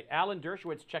us tonight. Alan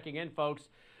Dershowitz checking in, folks.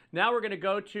 Now we're going to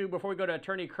go to, before we go to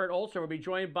Attorney Kurt Olson, we'll be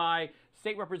joined by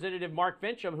State Representative Mark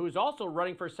Fincham, who's also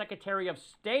running for Secretary of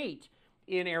State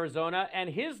in Arizona, and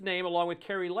his name, along with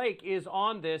Kari Lake, is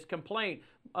on this complaint.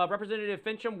 Representative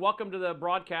Fincham, welcome to the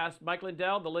broadcast. Mike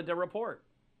Lindell, the Lindell Report.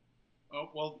 Oh,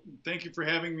 well, thank you for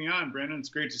having me on, Brandon. It's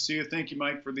great to see you. Thank you,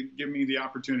 Mike, for giving me the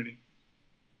opportunity.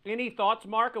 Any thoughts,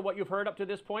 Mark, on what you've heard up to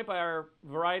this point by our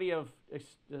variety of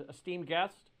esteemed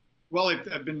guests? Well,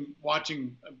 I've been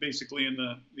watching basically in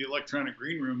the electronic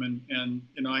green room, and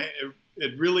you know,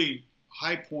 it really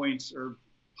high points or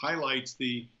highlights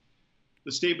the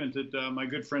statement that my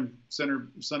good friend Senator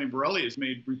Sonny Borrelli has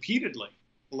made repeatedly.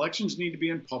 Elections need to be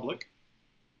in public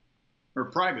or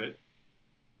private.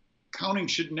 Counting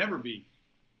should never be.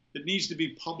 It needs to be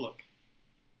public.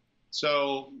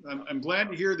 So I'm glad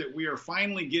to hear that we are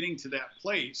finally getting to that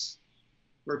place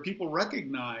where people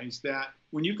recognize that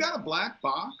when you've got a black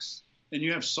box and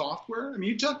you have software, I mean,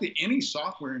 you talk to any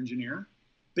software engineer,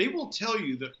 they will tell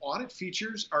you that audit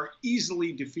features are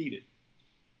easily defeated.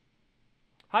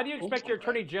 How do you expect your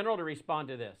Attorney General to respond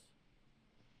to this?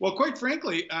 Well, quite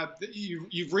frankly,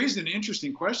 you've raised an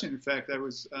interesting question. In fact, I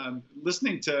was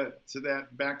listening to that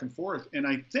back and forth, and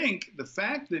I think the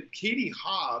fact that Katie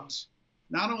Hobbs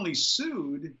not only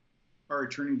sued our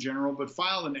Attorney General, but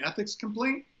filed an ethics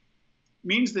complaint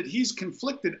means that he's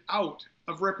conflicted out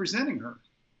of representing her.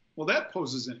 Well, that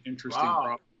poses an interesting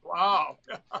problem. Wow.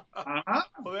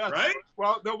 Well, right?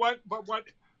 Well,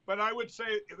 but I would say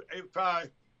if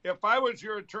I was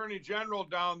your Attorney General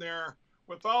down there,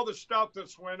 with all the stuff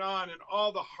that's went on and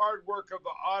all the hard work of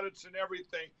the audits and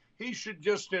everything, he should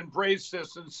just embrace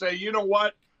this and say, you know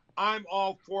what, I'm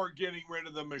all for getting rid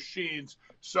of the machines.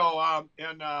 So,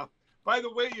 by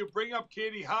the way, you bring up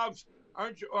Katie Hobbs.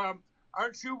 Aren't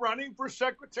you running for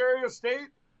Secretary of State?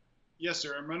 Yes,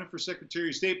 sir. I'm running for Secretary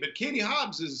of State, but Katie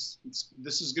Hobbs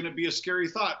this is going to be a scary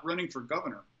thought, running for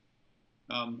governor.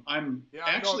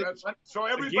 So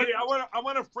everybody, I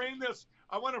want to frame this.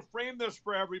 I want to frame this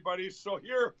for everybody. So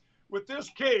here, with this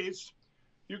case,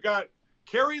 you got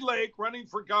Kari Lake running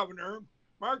for governor,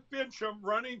 Mark Fincham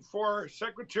running for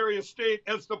Secretary of State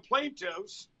as the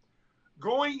plaintiffs,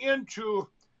 going into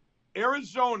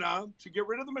Arizona to get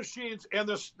rid of the machines, and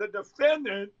the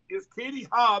defendant is Katie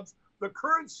Hobbs, the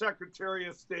current Secretary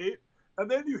of State, and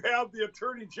then you have the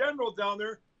Attorney General down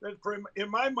there that, in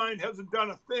my mind, hasn't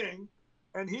done a thing,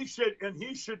 and he should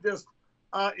just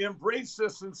embrace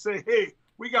this and say, hey,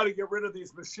 we got to get rid of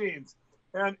these machines.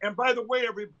 And by the way,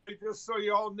 everybody, just so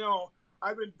you all know,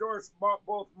 I've endorsed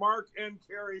both Mark and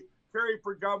Kari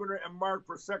for governor and Mark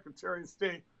for Secretary of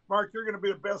State. Mark, you're going to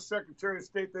be the best Secretary of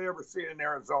State they ever see in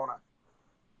Arizona.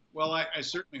 Well, I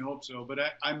certainly hope so. But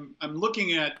I'm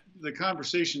looking at the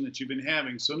conversation that you've been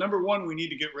having. So number one, we need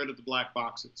to get rid of the black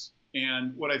boxes.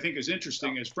 And what I think is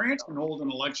interesting is France can hold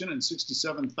an election and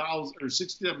 67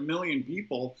 million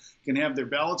people can have their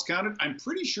ballots counted. I'm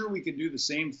pretty sure we could do the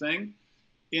same thing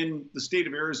in the state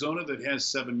of Arizona that has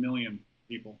 7 million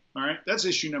people. All right, that's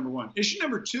issue number one. Issue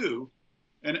number two,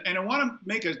 and I want to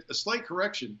make a slight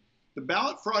correction. The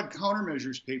ballot fraud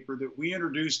countermeasures paper that we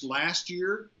introduced last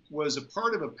year was a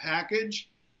part of a package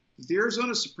that the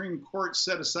Arizona Supreme Court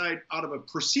set aside out of a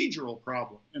procedural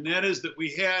problem. And that is that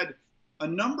we had a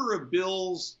number of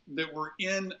bills that were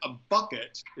in a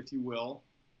bucket, if you will,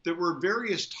 that were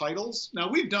various titles. Now,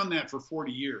 we've done that for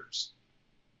 40 years.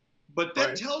 But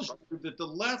that tells you that the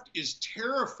left is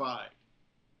terrified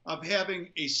of having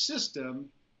a system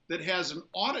that has an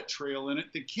audit trail in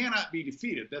it that cannot be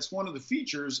defeated. That's one of the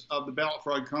features of the ballot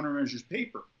fraud countermeasures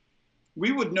paper.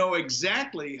 We would know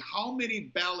exactly how many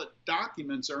ballot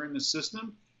documents are in the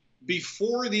system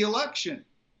before the election.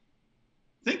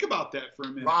 Think about that for a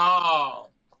minute. Wow.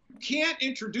 You can't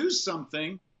introduce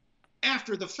something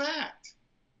after the fact.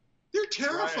 They're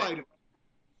terrified of it.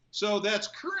 So that's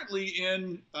currently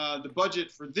in the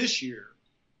budget for this year.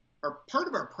 Part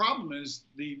of our problem is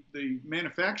the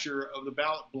manufacturer of the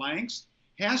ballot blanks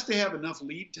has to have enough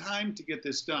lead time to get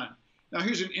this done. Now,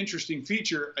 here's an interesting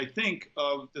feature, I think,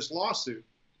 of this lawsuit.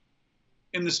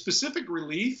 In the specific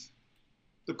relief,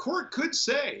 the court could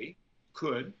say,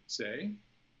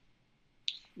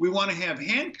 we want to have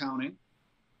hand counting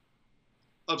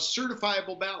of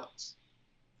certifiable ballots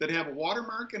that have a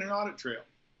watermark and an audit trail.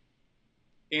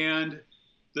 And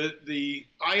the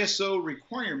ISO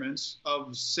requirements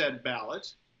of said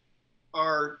ballot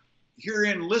are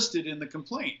herein listed in the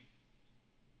complaint.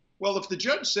 Well, if the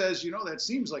judge says, you know, that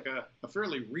seems like a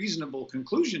fairly reasonable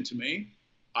conclusion to me,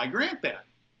 I grant that.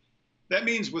 That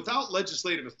means without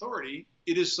legislative authority,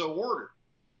 it is so ordered.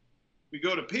 We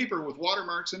go to paper with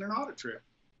watermarks and an audit trail.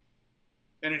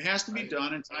 And it has to be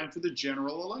done in time for the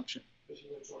general election.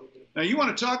 Now, you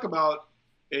want to talk about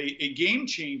a game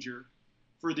changer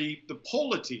for the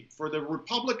polity, for the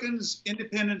Republicans,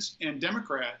 Independents, and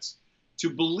Democrats to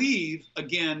believe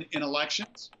again in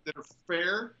elections that are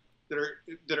fair,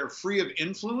 that are free of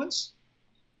influence.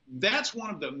 That's one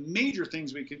of the major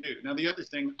things we can do. Now, the other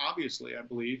thing, obviously, I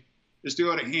believe, is to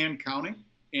go to hand counting.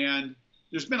 And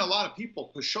there's been a lot of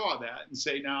people pshaw that and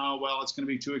say, no, well, it's going to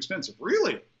be too expensive.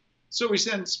 Really? So we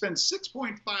spend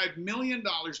 $6.5 million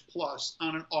plus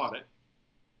on an audit.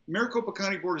 Maricopa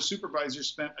County Board of Supervisors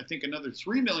spent, I think, another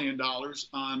 $3 million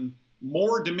on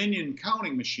more Dominion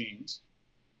counting machines.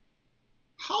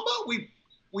 How about we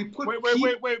put... Wait,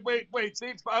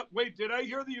 did I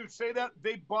hear that you say that?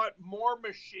 They bought more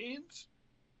machines?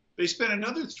 They spent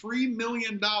another $3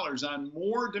 million on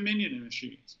more Dominion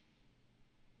machines.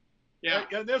 Yeah.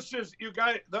 And this is, you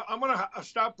guys, I'm going to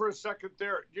stop for a second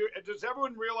there. Does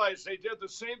everyone realize they did the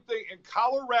same thing in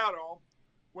Colorado,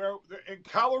 where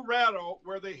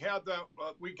they had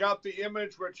we got the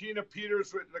image where Tina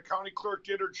Peters, the county clerk,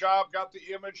 did her job, got the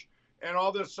image, and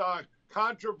all this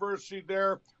controversy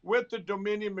there with the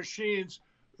Dominion machines.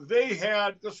 They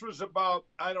had, this was about,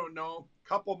 I don't know, a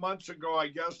couple months ago, I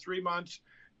guess, 3 months,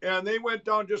 and they went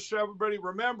down, just so everybody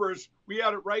remembers, we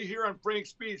had it right here on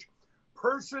Frank's Speech.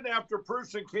 Person after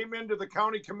person came into the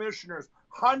county commissioners,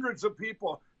 hundreds of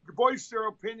people, voiced their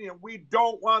opinion. We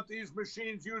don't want these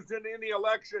machines used in any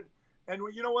election. And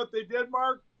you know what they did,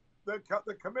 Mark? The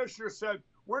commissioner said,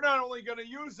 we're not only going to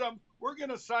use them, we're going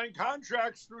to sign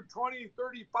contracts through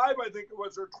 2035, I think it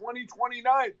was, or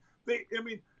 2029.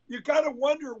 You got to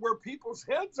wonder where people's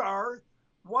heads are.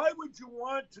 Why would you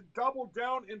want to double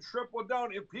down and triple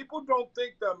down? If people don't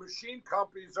think the machine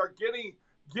companies are getting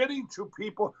to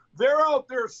people, they're out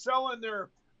there selling their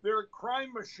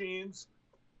crime machines.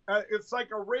 It's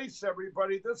like a race,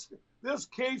 everybody. This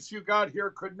case you got here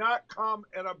could not come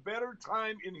at a better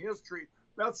time in history.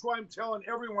 That's why I'm telling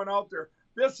everyone out there,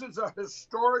 this is a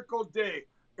historical day.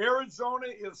 Arizona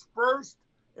is first.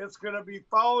 It's going to be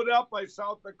followed up by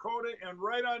South Dakota and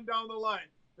right on down the line.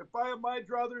 If I have my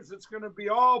druthers, it's going to be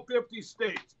all 50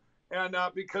 states. And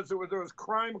because there was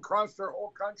crime across their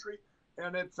whole country.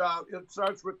 And it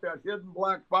starts with that hidden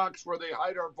black box where they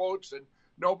hide our votes and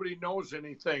nobody knows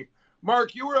anything.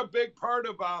 Mark, you were a big part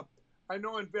of, I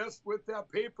know, Invest with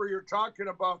that paper you're talking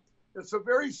about. It's a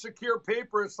very secure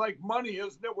paper. It's like money,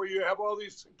 isn't it, where you have all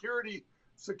these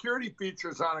security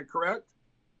features on it, correct?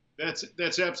 That's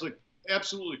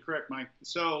absolutely correct, Mike.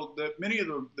 So many of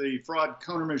the fraud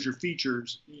countermeasure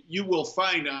features you will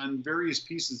find on various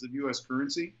pieces of U.S.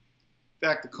 currency. In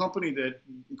fact, the company that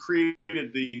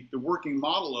created the working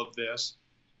model of this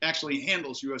actually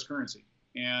handles U.S. currency.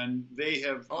 And they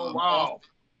have... Oh, wow.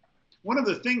 One of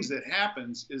the things that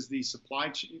happens is the supply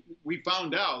chain. We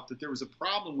found out that there was a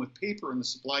problem with paper in the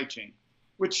supply chain,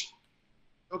 which,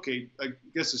 okay, I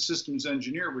guess a systems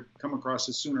engineer would come across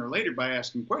this sooner or later by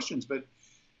asking questions. But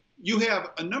you have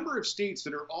a number of states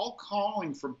that are all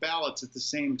calling for ballots at the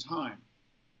same time.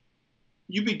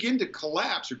 You begin to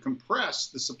collapse or compress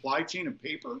the supply chain of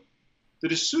paper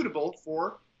that is suitable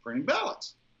for printing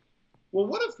ballots. Well,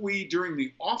 what if we, during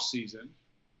the off season,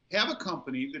 have a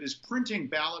company that is printing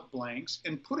ballot blanks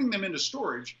and putting them into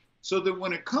storage so that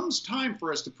when it comes time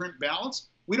for us to print ballots,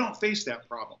 we don't face that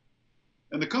problem?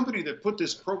 And the company that put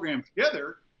this program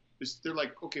together, they're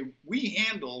like, okay, we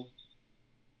handle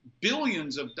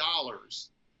billions of dollars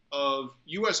of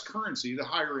U.S. currency, the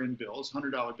higher end bills,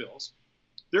 $100 bills,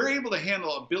 they're able to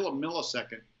handle a bill of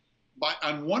millisecond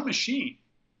on one machine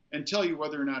and tell you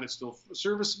whether or not it's still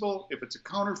serviceable, if it's a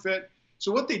counterfeit.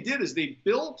 So what they did is they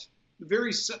built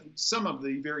some of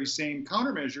the very same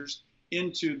countermeasures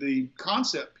into the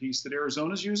concept piece that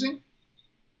Arizona's using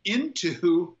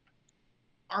into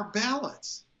our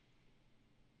ballots.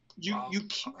 You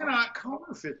cannot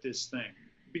counterfeit this thing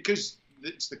because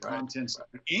it's the contents of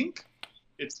the ink,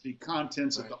 it's the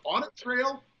contents of the audit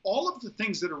trail, all of the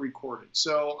things that are recorded.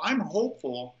 So I'm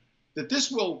hopeful that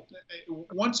this will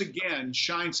once again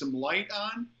shine some light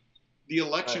on the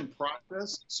election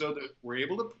process so that we're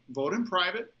able to vote in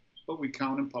private, but we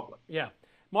count in public. Yeah.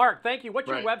 Mark, thank you. What's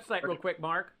your website real quick,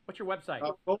 Mark? What's your website?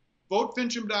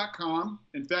 VoteFincham.com.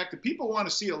 In fact, if people want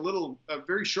to see a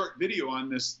very short video on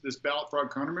this ballot fraud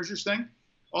countermeasures thing,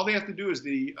 all they have to do is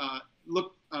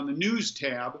look on the news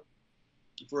tab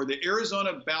for the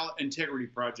Arizona Ballot Integrity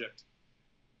Project.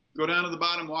 Go down to the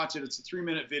bottom, watch it. It's a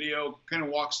 3-minute video, kind of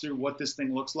walks through what this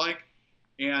thing looks like.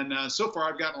 And so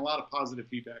far, I've gotten a lot of positive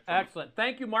feedback. Excellent.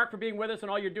 Thank you, Mark, for being with us and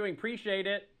all you're doing. Appreciate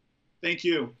it. Thank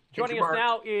you. Joining us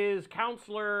now is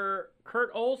Counselor Kurt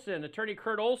Olson, Attorney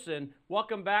Kurt Olson.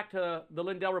 Welcome back to the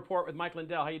Lindell Report with Mike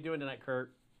Lindell. How you doing tonight,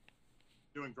 Kurt?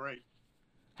 Doing great.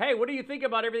 Hey, what do you think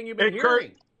about everything you've been hearing? Kurt.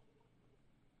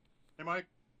 Hey, Mike.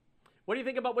 What do you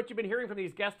think about what you've been hearing from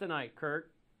these guests tonight, Kurt?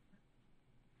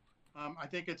 I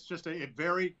think it's just a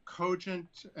very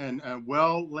cogent and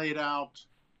well laid out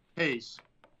case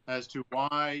as to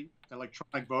why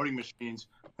electronic voting machines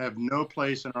have no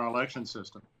place in our election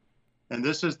system. And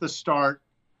this is the start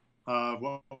of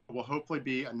what will hopefully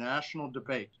be a national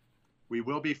debate. We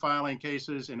will be filing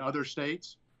cases in other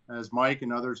states, as Mike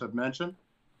and others have mentioned.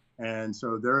 And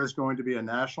so there is going to be a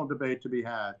national debate to be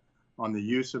had on the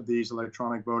use of these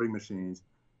electronic voting machines,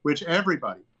 which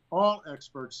everybody, all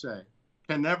experts say,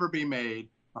 can never be made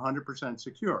 100%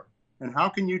 secure. And how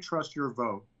can you trust your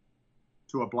vote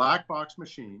to a black box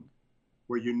machine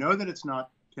where you know that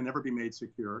can never be made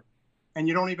secure, and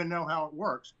you don't even know how it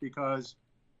works because,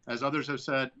 as others have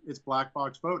said, it's black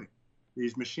box voting.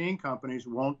 These machine companies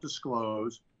won't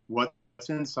disclose what's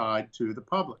inside to the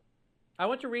public. I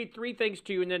want to read 3 things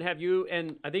to you and then have you,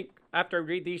 and I think after I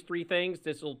read these 3 things,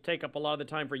 this will take up a lot of the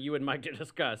time for you and Mike to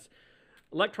discuss.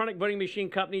 Electronic voting machine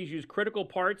companies use critical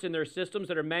parts in their systems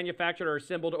that are manufactured or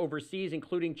assembled overseas,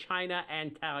 including China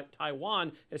and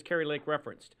Taiwan, as Kari Lake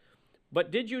referenced. But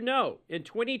did you know, in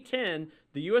 2010,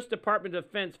 the U.S. Department of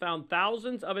Defense found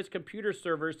thousands of its computer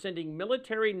servers sending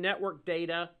military network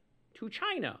data to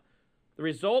China. The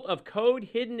result of code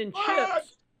hidden in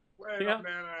chips. Wait a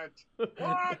minute.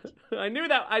 What? I knew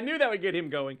that would get him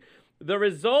going. The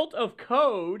result of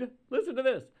code, listen to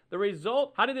this.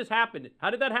 How did this happen? How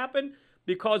did that happen?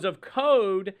 Because of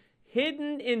code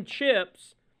hidden in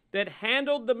chips that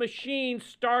handled the machine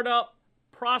startup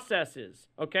processes.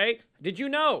 Okay? Did you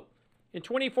know? In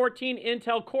 2014,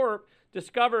 Intel Corp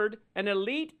discovered an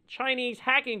elite Chinese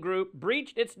hacking group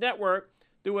breached its network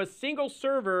through a single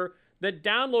server that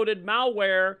downloaded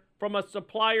malware from a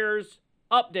supplier's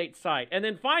update site. And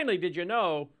then finally, did you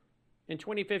know, in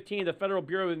 2015, the Federal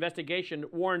Bureau of Investigation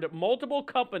warned multiple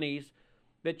companies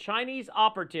that Chinese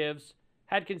operatives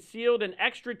had concealed an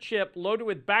extra chip loaded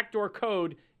with backdoor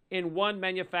code in one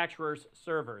manufacturer's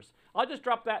servers. I'll just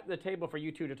drop that on the table for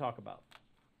you two to talk about.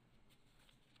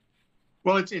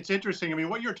 Well, it's interesting. I mean,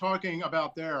 what you're talking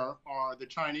about there are the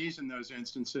Chinese in those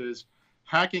instances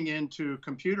hacking into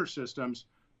computer systems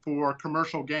for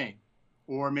commercial gain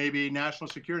or maybe national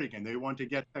security gain. They want to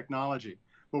get technology.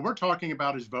 What we're talking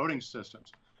about is voting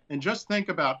systems. And just think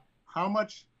about how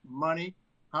much money,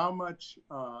 how much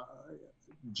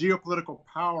geopolitical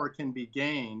power can be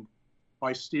gained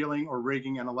by stealing or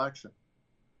rigging an election.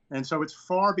 And so it's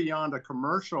far beyond a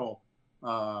commercial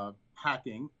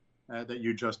hacking that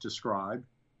you just described,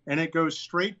 and it goes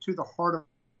straight to the heart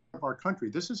of our country.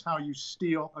 This is how you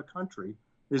steal a country,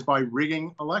 is by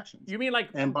rigging elections. You mean like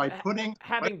and by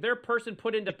having their person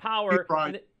put into power,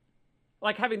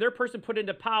 like having their person put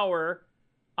into power,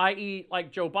 i.e.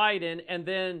 like Joe Biden, and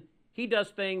then he does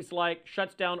things like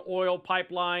shuts down oil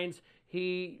pipelines,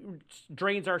 he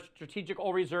drains our strategic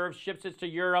oil reserves, ships it to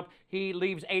Europe. He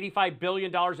leaves $85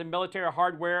 billion in military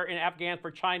hardware in Afghan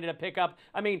for China to pick up.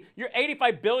 I mean, your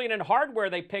 $85 billion in hardware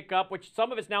they pick up, which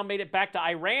some of it's now made it back to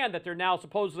Iran, that they're now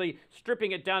supposedly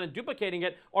stripping it down and duplicating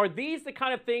it. Are these the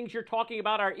kind of things you're talking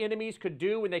about our enemies could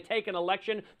do when they take an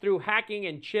election through hacking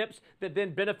and chips that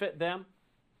then benefit them?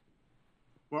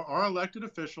 Well, our elected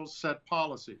officials set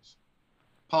policies.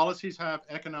 Policies have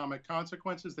economic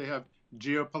consequences. They have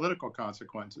geopolitical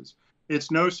consequences.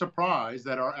 It's no surprise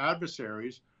that our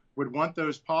adversaries would want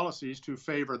those policies to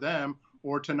favor them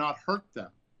or to not hurt them.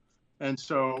 And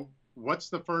so what's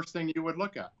the first thing you would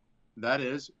look at? That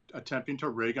is attempting to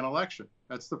rig an election.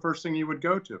 That's the first thing you would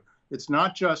go to. It's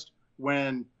not just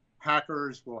when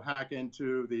hackers will hack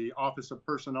into the Office of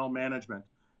Personnel Management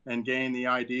and gain the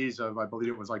IDs of, I believe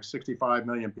it was like 65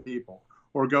 million people,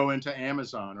 or go into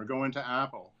Amazon or go into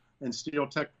Apple and steal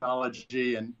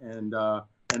technology and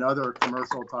other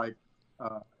commercial type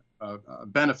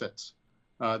benefits.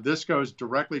 This goes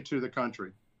directly to the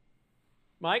country.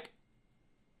 Mike?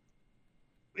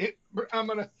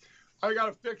 I got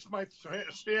to fix my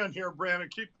stand here, Brandon.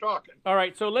 Keep talking. All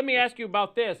right, so let me ask you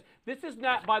about this. This is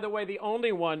not, by the way, the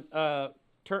only one,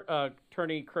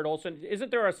 Attorney Kurt Olson.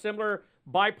 Isn't there a similar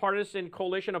bipartisan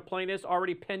coalition of plaintiffs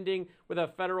already pending with a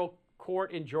federal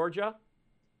court in Georgia?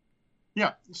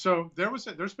 Yeah, so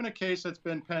there's been a case that's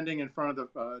been pending in front of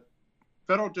the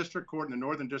federal district court in the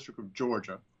Northern District of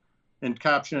Georgia, and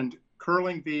captioned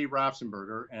Curling v.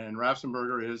 Raffensperger, and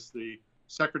Raffensperger is the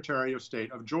Secretary of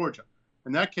State of Georgia.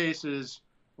 And that case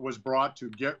was brought to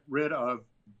get rid of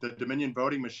the Dominion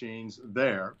voting machines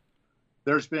there.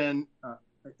 There's been a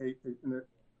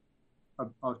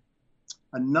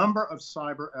number of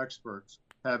cyber experts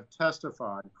have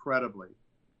testified credibly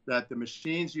that the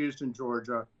machines used in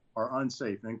Georgia are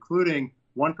unsafe, including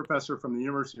one professor from the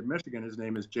University of Michigan. His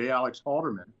name is J. Alex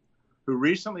Halderman, who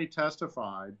recently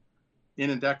testified in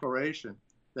a declaration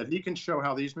that he can show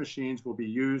how these machines will be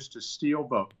used to steal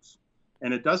votes.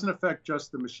 And it doesn't affect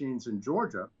just the machines in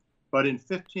Georgia, but in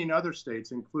 15 other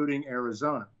states, including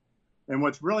Arizona. And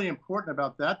what's really important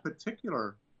about that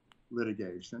particular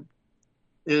litigation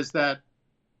is that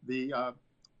he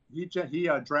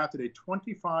drafted a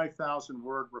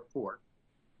 25,000-word report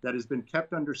that has been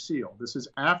kept under seal. This is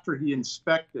after he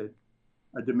inspected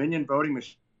a Dominion voting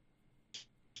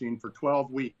machine for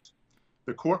 12 weeks.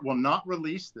 The court will not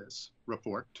release this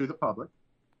report to the public.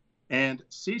 And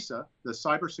CISA, the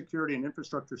Cybersecurity and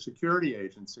Infrastructure Security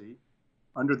Agency,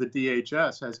 under the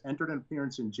DHS, has entered an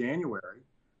appearance in January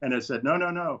and has said,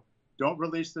 no, don't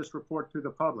release this report to the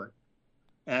public.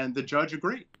 And the judge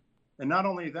agreed. And not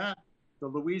only that, the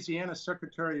Louisiana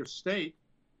Secretary of State,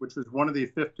 which was one of the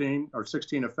 15 or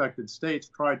 16 affected states,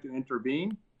 tried to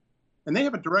intervene. And they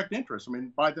have a direct interest. I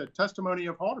mean, by the testimony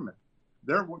of Halderman,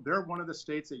 they're one of the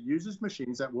states that uses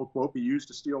machines that will, quote, be used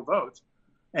to steal votes.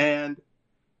 And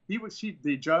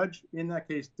the judge in that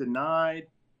case denied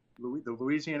the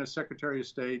Louisiana Secretary of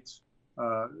State's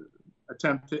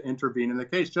attempt to intervene in the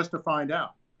case just to find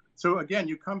out. So again,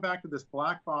 you come back to this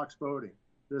black box voting,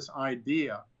 this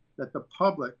idea that the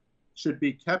public should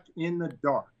be kept in the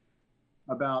dark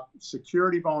about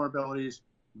security vulnerabilities,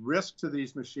 risk to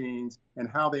these machines, and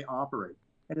how they operate.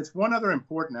 And it's one other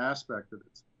important aspect of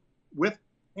this. With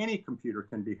any computer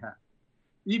can be hacked.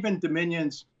 Even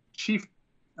Dominion's chief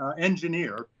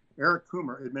engineer, Eric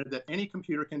Coomer, admitted that any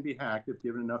computer can be hacked if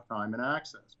given enough time and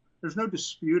access. There's no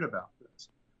dispute about this.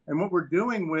 And what we're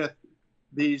doing with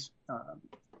these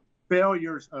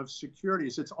failures of security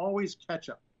is it's always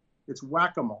catch-up. It's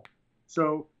whack-a-mole.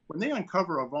 So when they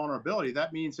uncover a vulnerability,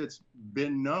 that means it's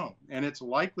been known. And it's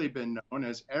likely been known,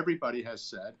 as everybody has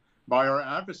said, by our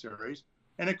adversaries.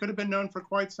 And it could have been known for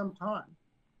quite some time.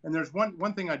 And there's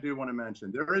one thing I do want to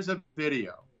mention. There is a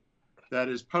video that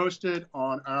is posted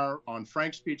on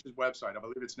Frank Speech's website. I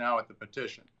believe it's now at the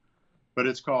petition. But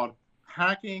it's called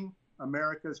Hacking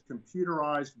America's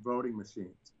Computerized Voting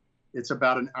Machines. It's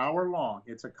about an hour long.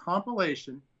 It's a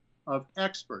compilation of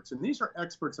experts. And these are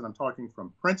experts that I'm talking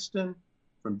from Princeton,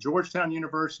 from Georgetown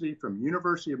University, from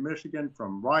University of Michigan,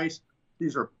 from Rice.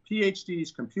 These are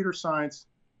PhDs, computer science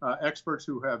experts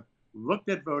who have looked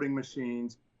at voting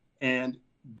machines. And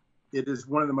it is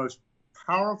one of the most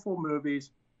powerful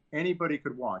movies anybody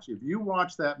could watch. If you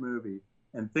watch that movie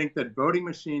and think that voting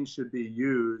machines should be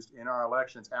used in our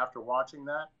elections after watching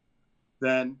that,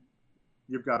 then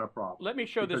you've got a problem. Let me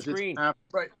show the screen.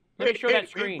 Right. Let me show that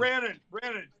screen. Brandon,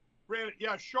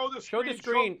 yeah, show the screen. Show the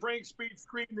screen. Show Frank's speech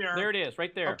screen there. There it is,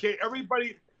 right there. Okay,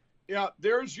 everybody. Yeah,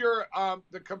 there's your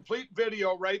the complete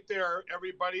video right there,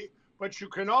 everybody. But you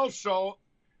can also,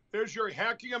 there's your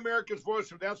Hacking America's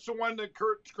Voice. That's the one that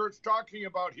Kurt's talking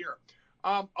about here.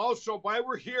 Also, while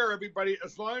we're here, everybody,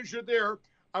 as long as you're there,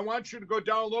 I want you to go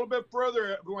down a little bit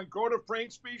further. Everyone, go to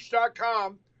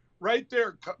frankspeech.com. Right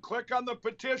there, click on the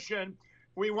petition.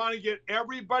 We want to get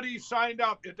everybody signed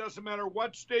up. It doesn't matter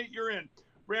what state you're in.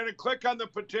 Brandon, click on the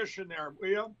petition there, will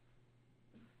you?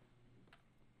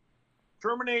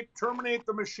 Terminate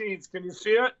the machines. Can you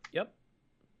see it? Yep.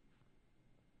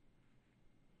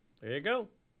 There you go.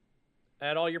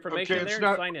 Add all your information there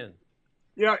and sign in.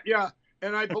 Yeah.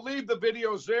 And I believe the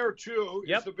video's there too.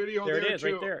 Yep. Is the video there there it is,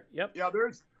 too? Right there. Yep. Yeah,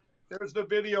 there's the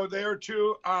video there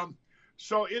too.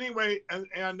 So anyway,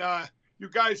 and you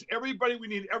guys, everybody, we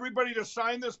need everybody to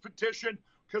sign this petition,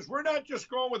 because we're not just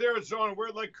going with Arizona.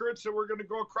 We're, like Kurt said, we're going to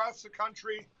go across the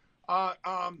country,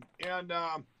 and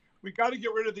we got to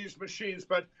get rid of these machines.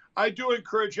 But I do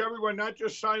encourage everyone not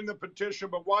just sign the petition,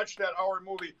 but watch that hour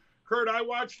movie. Kurt, I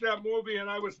watched that movie, and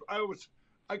I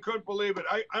couldn't believe it.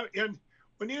 And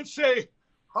when you say,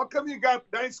 how come you got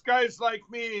nice guys like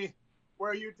me,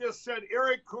 where you just said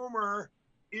Eric Coomer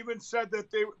even said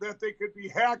that they could be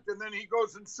hacked, and then he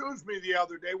goes and sues me the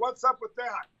other day. What's up with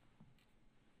that?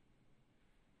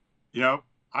 You know,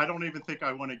 I don't even think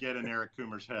I want to get in Eric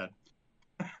Coomer's head.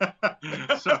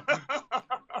 So,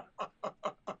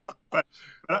 but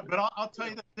I'll tell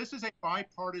you that this is a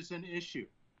bipartisan issue,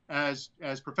 as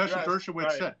Professor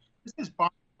Dershowitz said. This is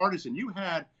bipartisan. You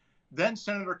had then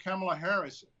Senator Kamala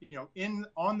Harris,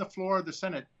 on the floor of the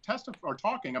Senate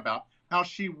talking about how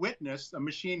she witnessed a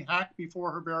machine hacked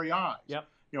before her very eyes. Yep.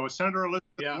 Senator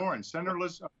Elizabeth Warren, Senator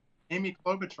Amy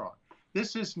Klobuchar.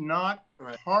 This is not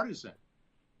partisan.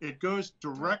 It goes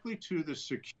directly to the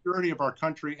security of our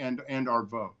country and our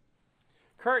vote.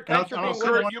 Kurt, thanks for being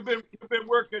Kurt, you've been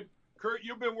working. Kurt,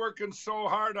 you've been working so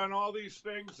hard on all these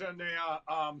things, and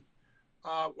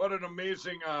what an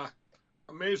amazing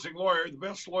lawyer, the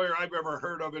best lawyer I've ever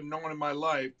heard of and known in my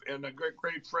life, and a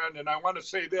great friend. And I want to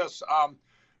say this: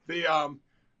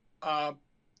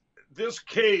 this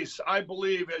case, I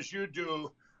believe, as you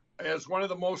do, is one of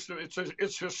the most.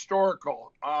 It's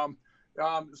historical.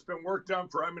 It's been worked on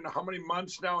for how many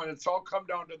months now, and it's all come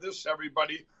down to this,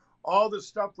 everybody. All the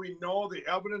stuff we know, the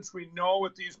evidence we know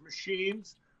with these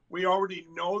machines, we already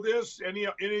know this. Any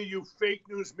of you fake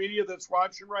news media that's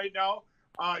watching right now,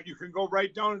 you can go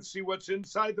right down and see what's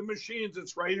inside the machines.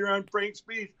 It's right here on Frank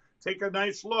Speech. Take a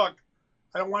nice look.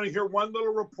 I don't want to hear one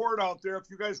little report out there. If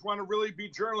you guys want to really be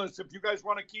journalists, if you guys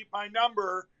want to keep my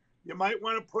number, you might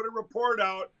want to put a report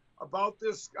out about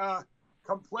this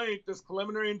complaint, this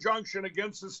preliminary injunction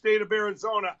against the state of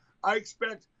Arizona. I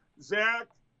expect Zach,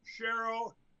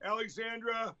 Cheryl,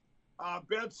 Alexandra,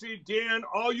 Betsy, Dan,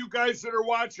 all you guys that are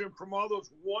watching from all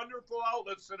those wonderful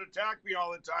outlets that attack me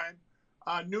all the time,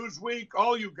 Newsweek,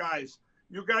 all you guys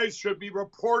should be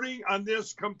reporting on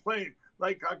this complaint.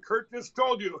 Like Kurt just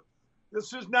told you,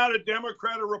 this is not a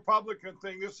Democrat or Republican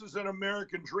thing. This is an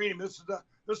American dream. This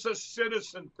is a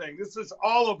citizen thing. This is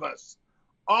all of us.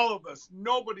 All of us.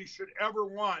 Nobody should ever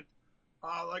want,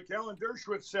 like Alan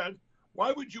Dershowitz said,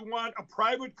 why would you want a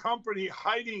private company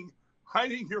hiding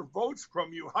your votes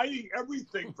from you, hiding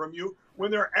everything from you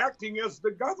when they're acting as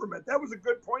the government? That was a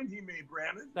good point he made,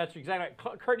 Brandon. That's exactly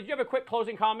right. Kurt, did you have a quick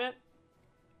closing comment?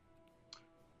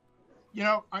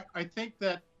 I think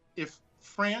that if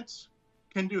France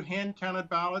can do hand-counted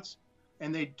ballots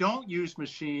and they don't use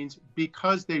machines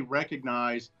because they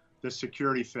recognize the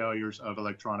security failures of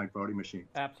electronic voting machines.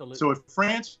 Absolutely. So if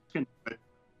France can do it,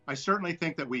 I certainly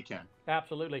think that we can.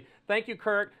 Absolutely. Thank you,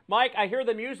 Kurt. Mike, I hear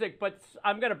the music, but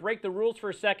I'm going to break the rules for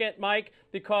a second, Mike,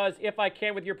 because if I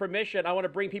can, with your permission, I want to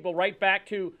bring people right back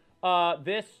to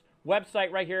this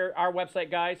website right here, our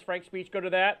website, guys, Frank Speech, go to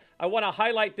that. I want to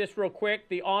highlight this real quick,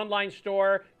 the online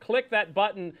store. Click that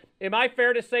button. Am I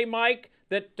fair to say, Mike,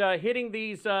 that hitting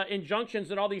these injunctions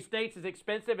in all these states is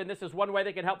expensive, and this is one way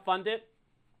they can help fund it?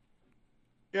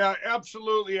 Yeah,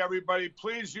 absolutely, everybody.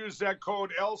 Please use that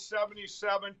code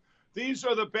L77. These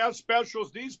are the best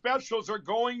specials. These specials are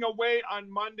going away on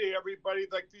Monday, everybody.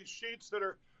 Like these sheets that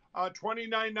are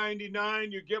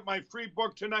 $29.99. You get my free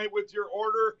book tonight with your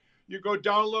order. You go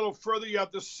down a little further, you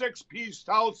have the 6-piece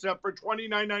towel set for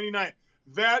 $29.99.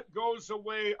 That goes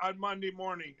away on Monday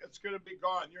morning. It's going to be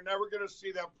gone. You're never going to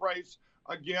see that price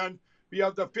again. You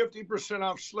have the 50%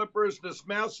 off slippers, this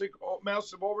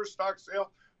massive overstock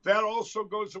sale. That also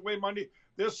goes away Monday.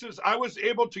 I was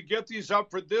able to get these up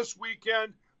for this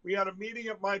weekend. We had a meeting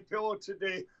at My Pillow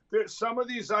today. Some of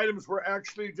these items were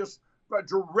actually just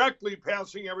directly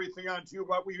passing everything on to you,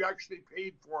 but we actually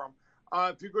paid for them.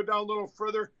 If you go down a little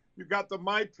further, you got the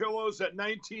My Pillows at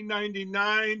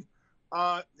 $19.99.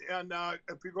 And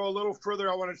if you go a little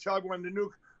further, I want to tell everyone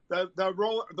the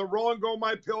roll and go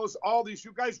My Pillows. All these,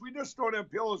 you guys, we just don't have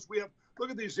pillows. We have,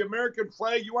 look at these, the American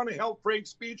flag. You want to help Frank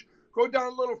Speech? Go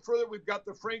down a little further. We've got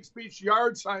the Frank Speech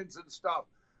yard signs and stuff.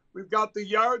 We've got the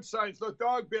yard signs, the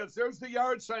dog beds. There's the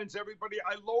yard signs, everybody.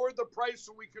 I lowered the price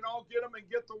so we can all get them and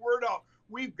get the word out.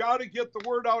 We've got to get the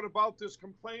word out about this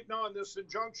complaint now and this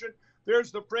injunction.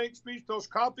 There's the Frank Speech. Those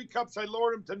coffee cups, I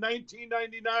lowered them to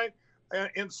 $19.99.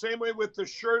 And same way with the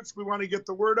shirts. We want to get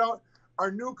the word out.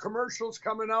 Our new commercials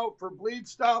coming out for Bleed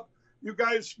Stop. You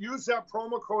guys use that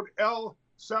promo code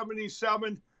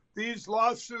L77. These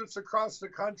lawsuits across the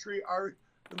country are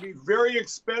going to be very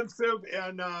expensive,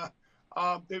 and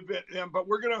But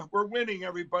we're winning,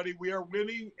 everybody. We are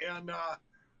winning, and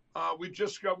we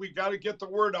got to get the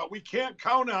word out. We can't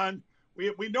count on.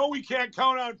 We know we can't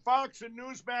count on Fox and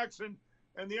Newsmax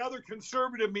and the other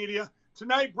conservative media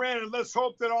tonight, Brandon. Let's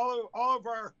hope that all of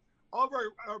our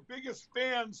biggest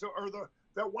fans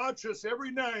that watch us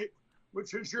every night,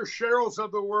 which is your Cheryls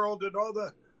of the world and all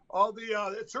the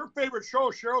it's her favorite show.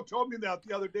 Cheryl told me that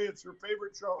the other day. It's her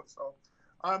favorite show. So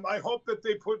I hope that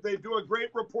they do a great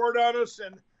report on us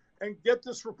and get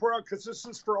this report out, because this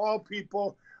is for all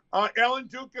people. Alan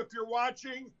Duke, if you're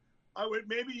watching,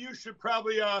 maybe you should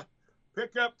probably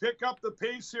pick up the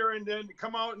pace here and then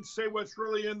come out and say what's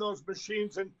really in those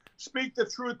machines and speak the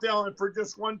truth, Alan, for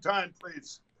just one time,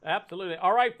 please. Absolutely.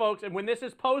 All right, folks, and when this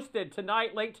is posted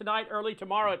tonight, late tonight, early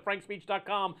tomorrow at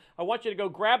frankspeech.com, I want you to go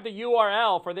grab the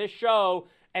URL for this show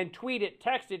and tweet it,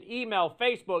 text it, email,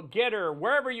 Facebook, Getter,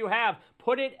 wherever you have.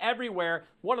 Put it everywhere.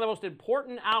 One of the most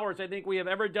important hours I think we have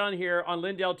ever done here on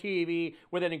Lindell TV,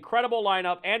 with an incredible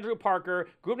lineup. Andrew Parker,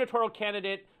 gubernatorial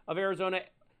candidate of Arizona,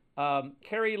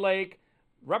 Kari Lake,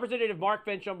 Representative Mark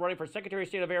Fincham running for Secretary of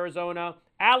State of Arizona,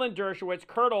 Alan Dershowitz,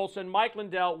 Kurt Olson, Mike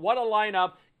Lindell. What a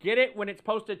lineup. Get it when it's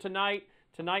posted tonight.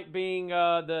 Tonight being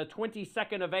the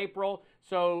 22nd of April,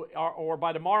 so or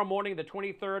by tomorrow morning, the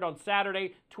 23rd on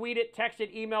Saturday. Tweet it, text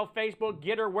it, email, Facebook,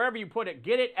 Getter, wherever you put it.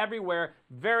 Get it everywhere.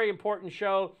 Very important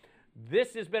show.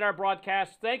 This has been our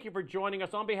broadcast. Thank you for joining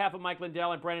us. On behalf of Mike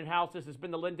Lindell and Brandon House, this has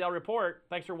been the Lindell Report.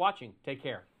 Thanks for watching. Take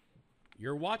care.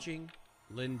 You're watching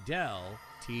Lindell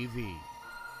TV.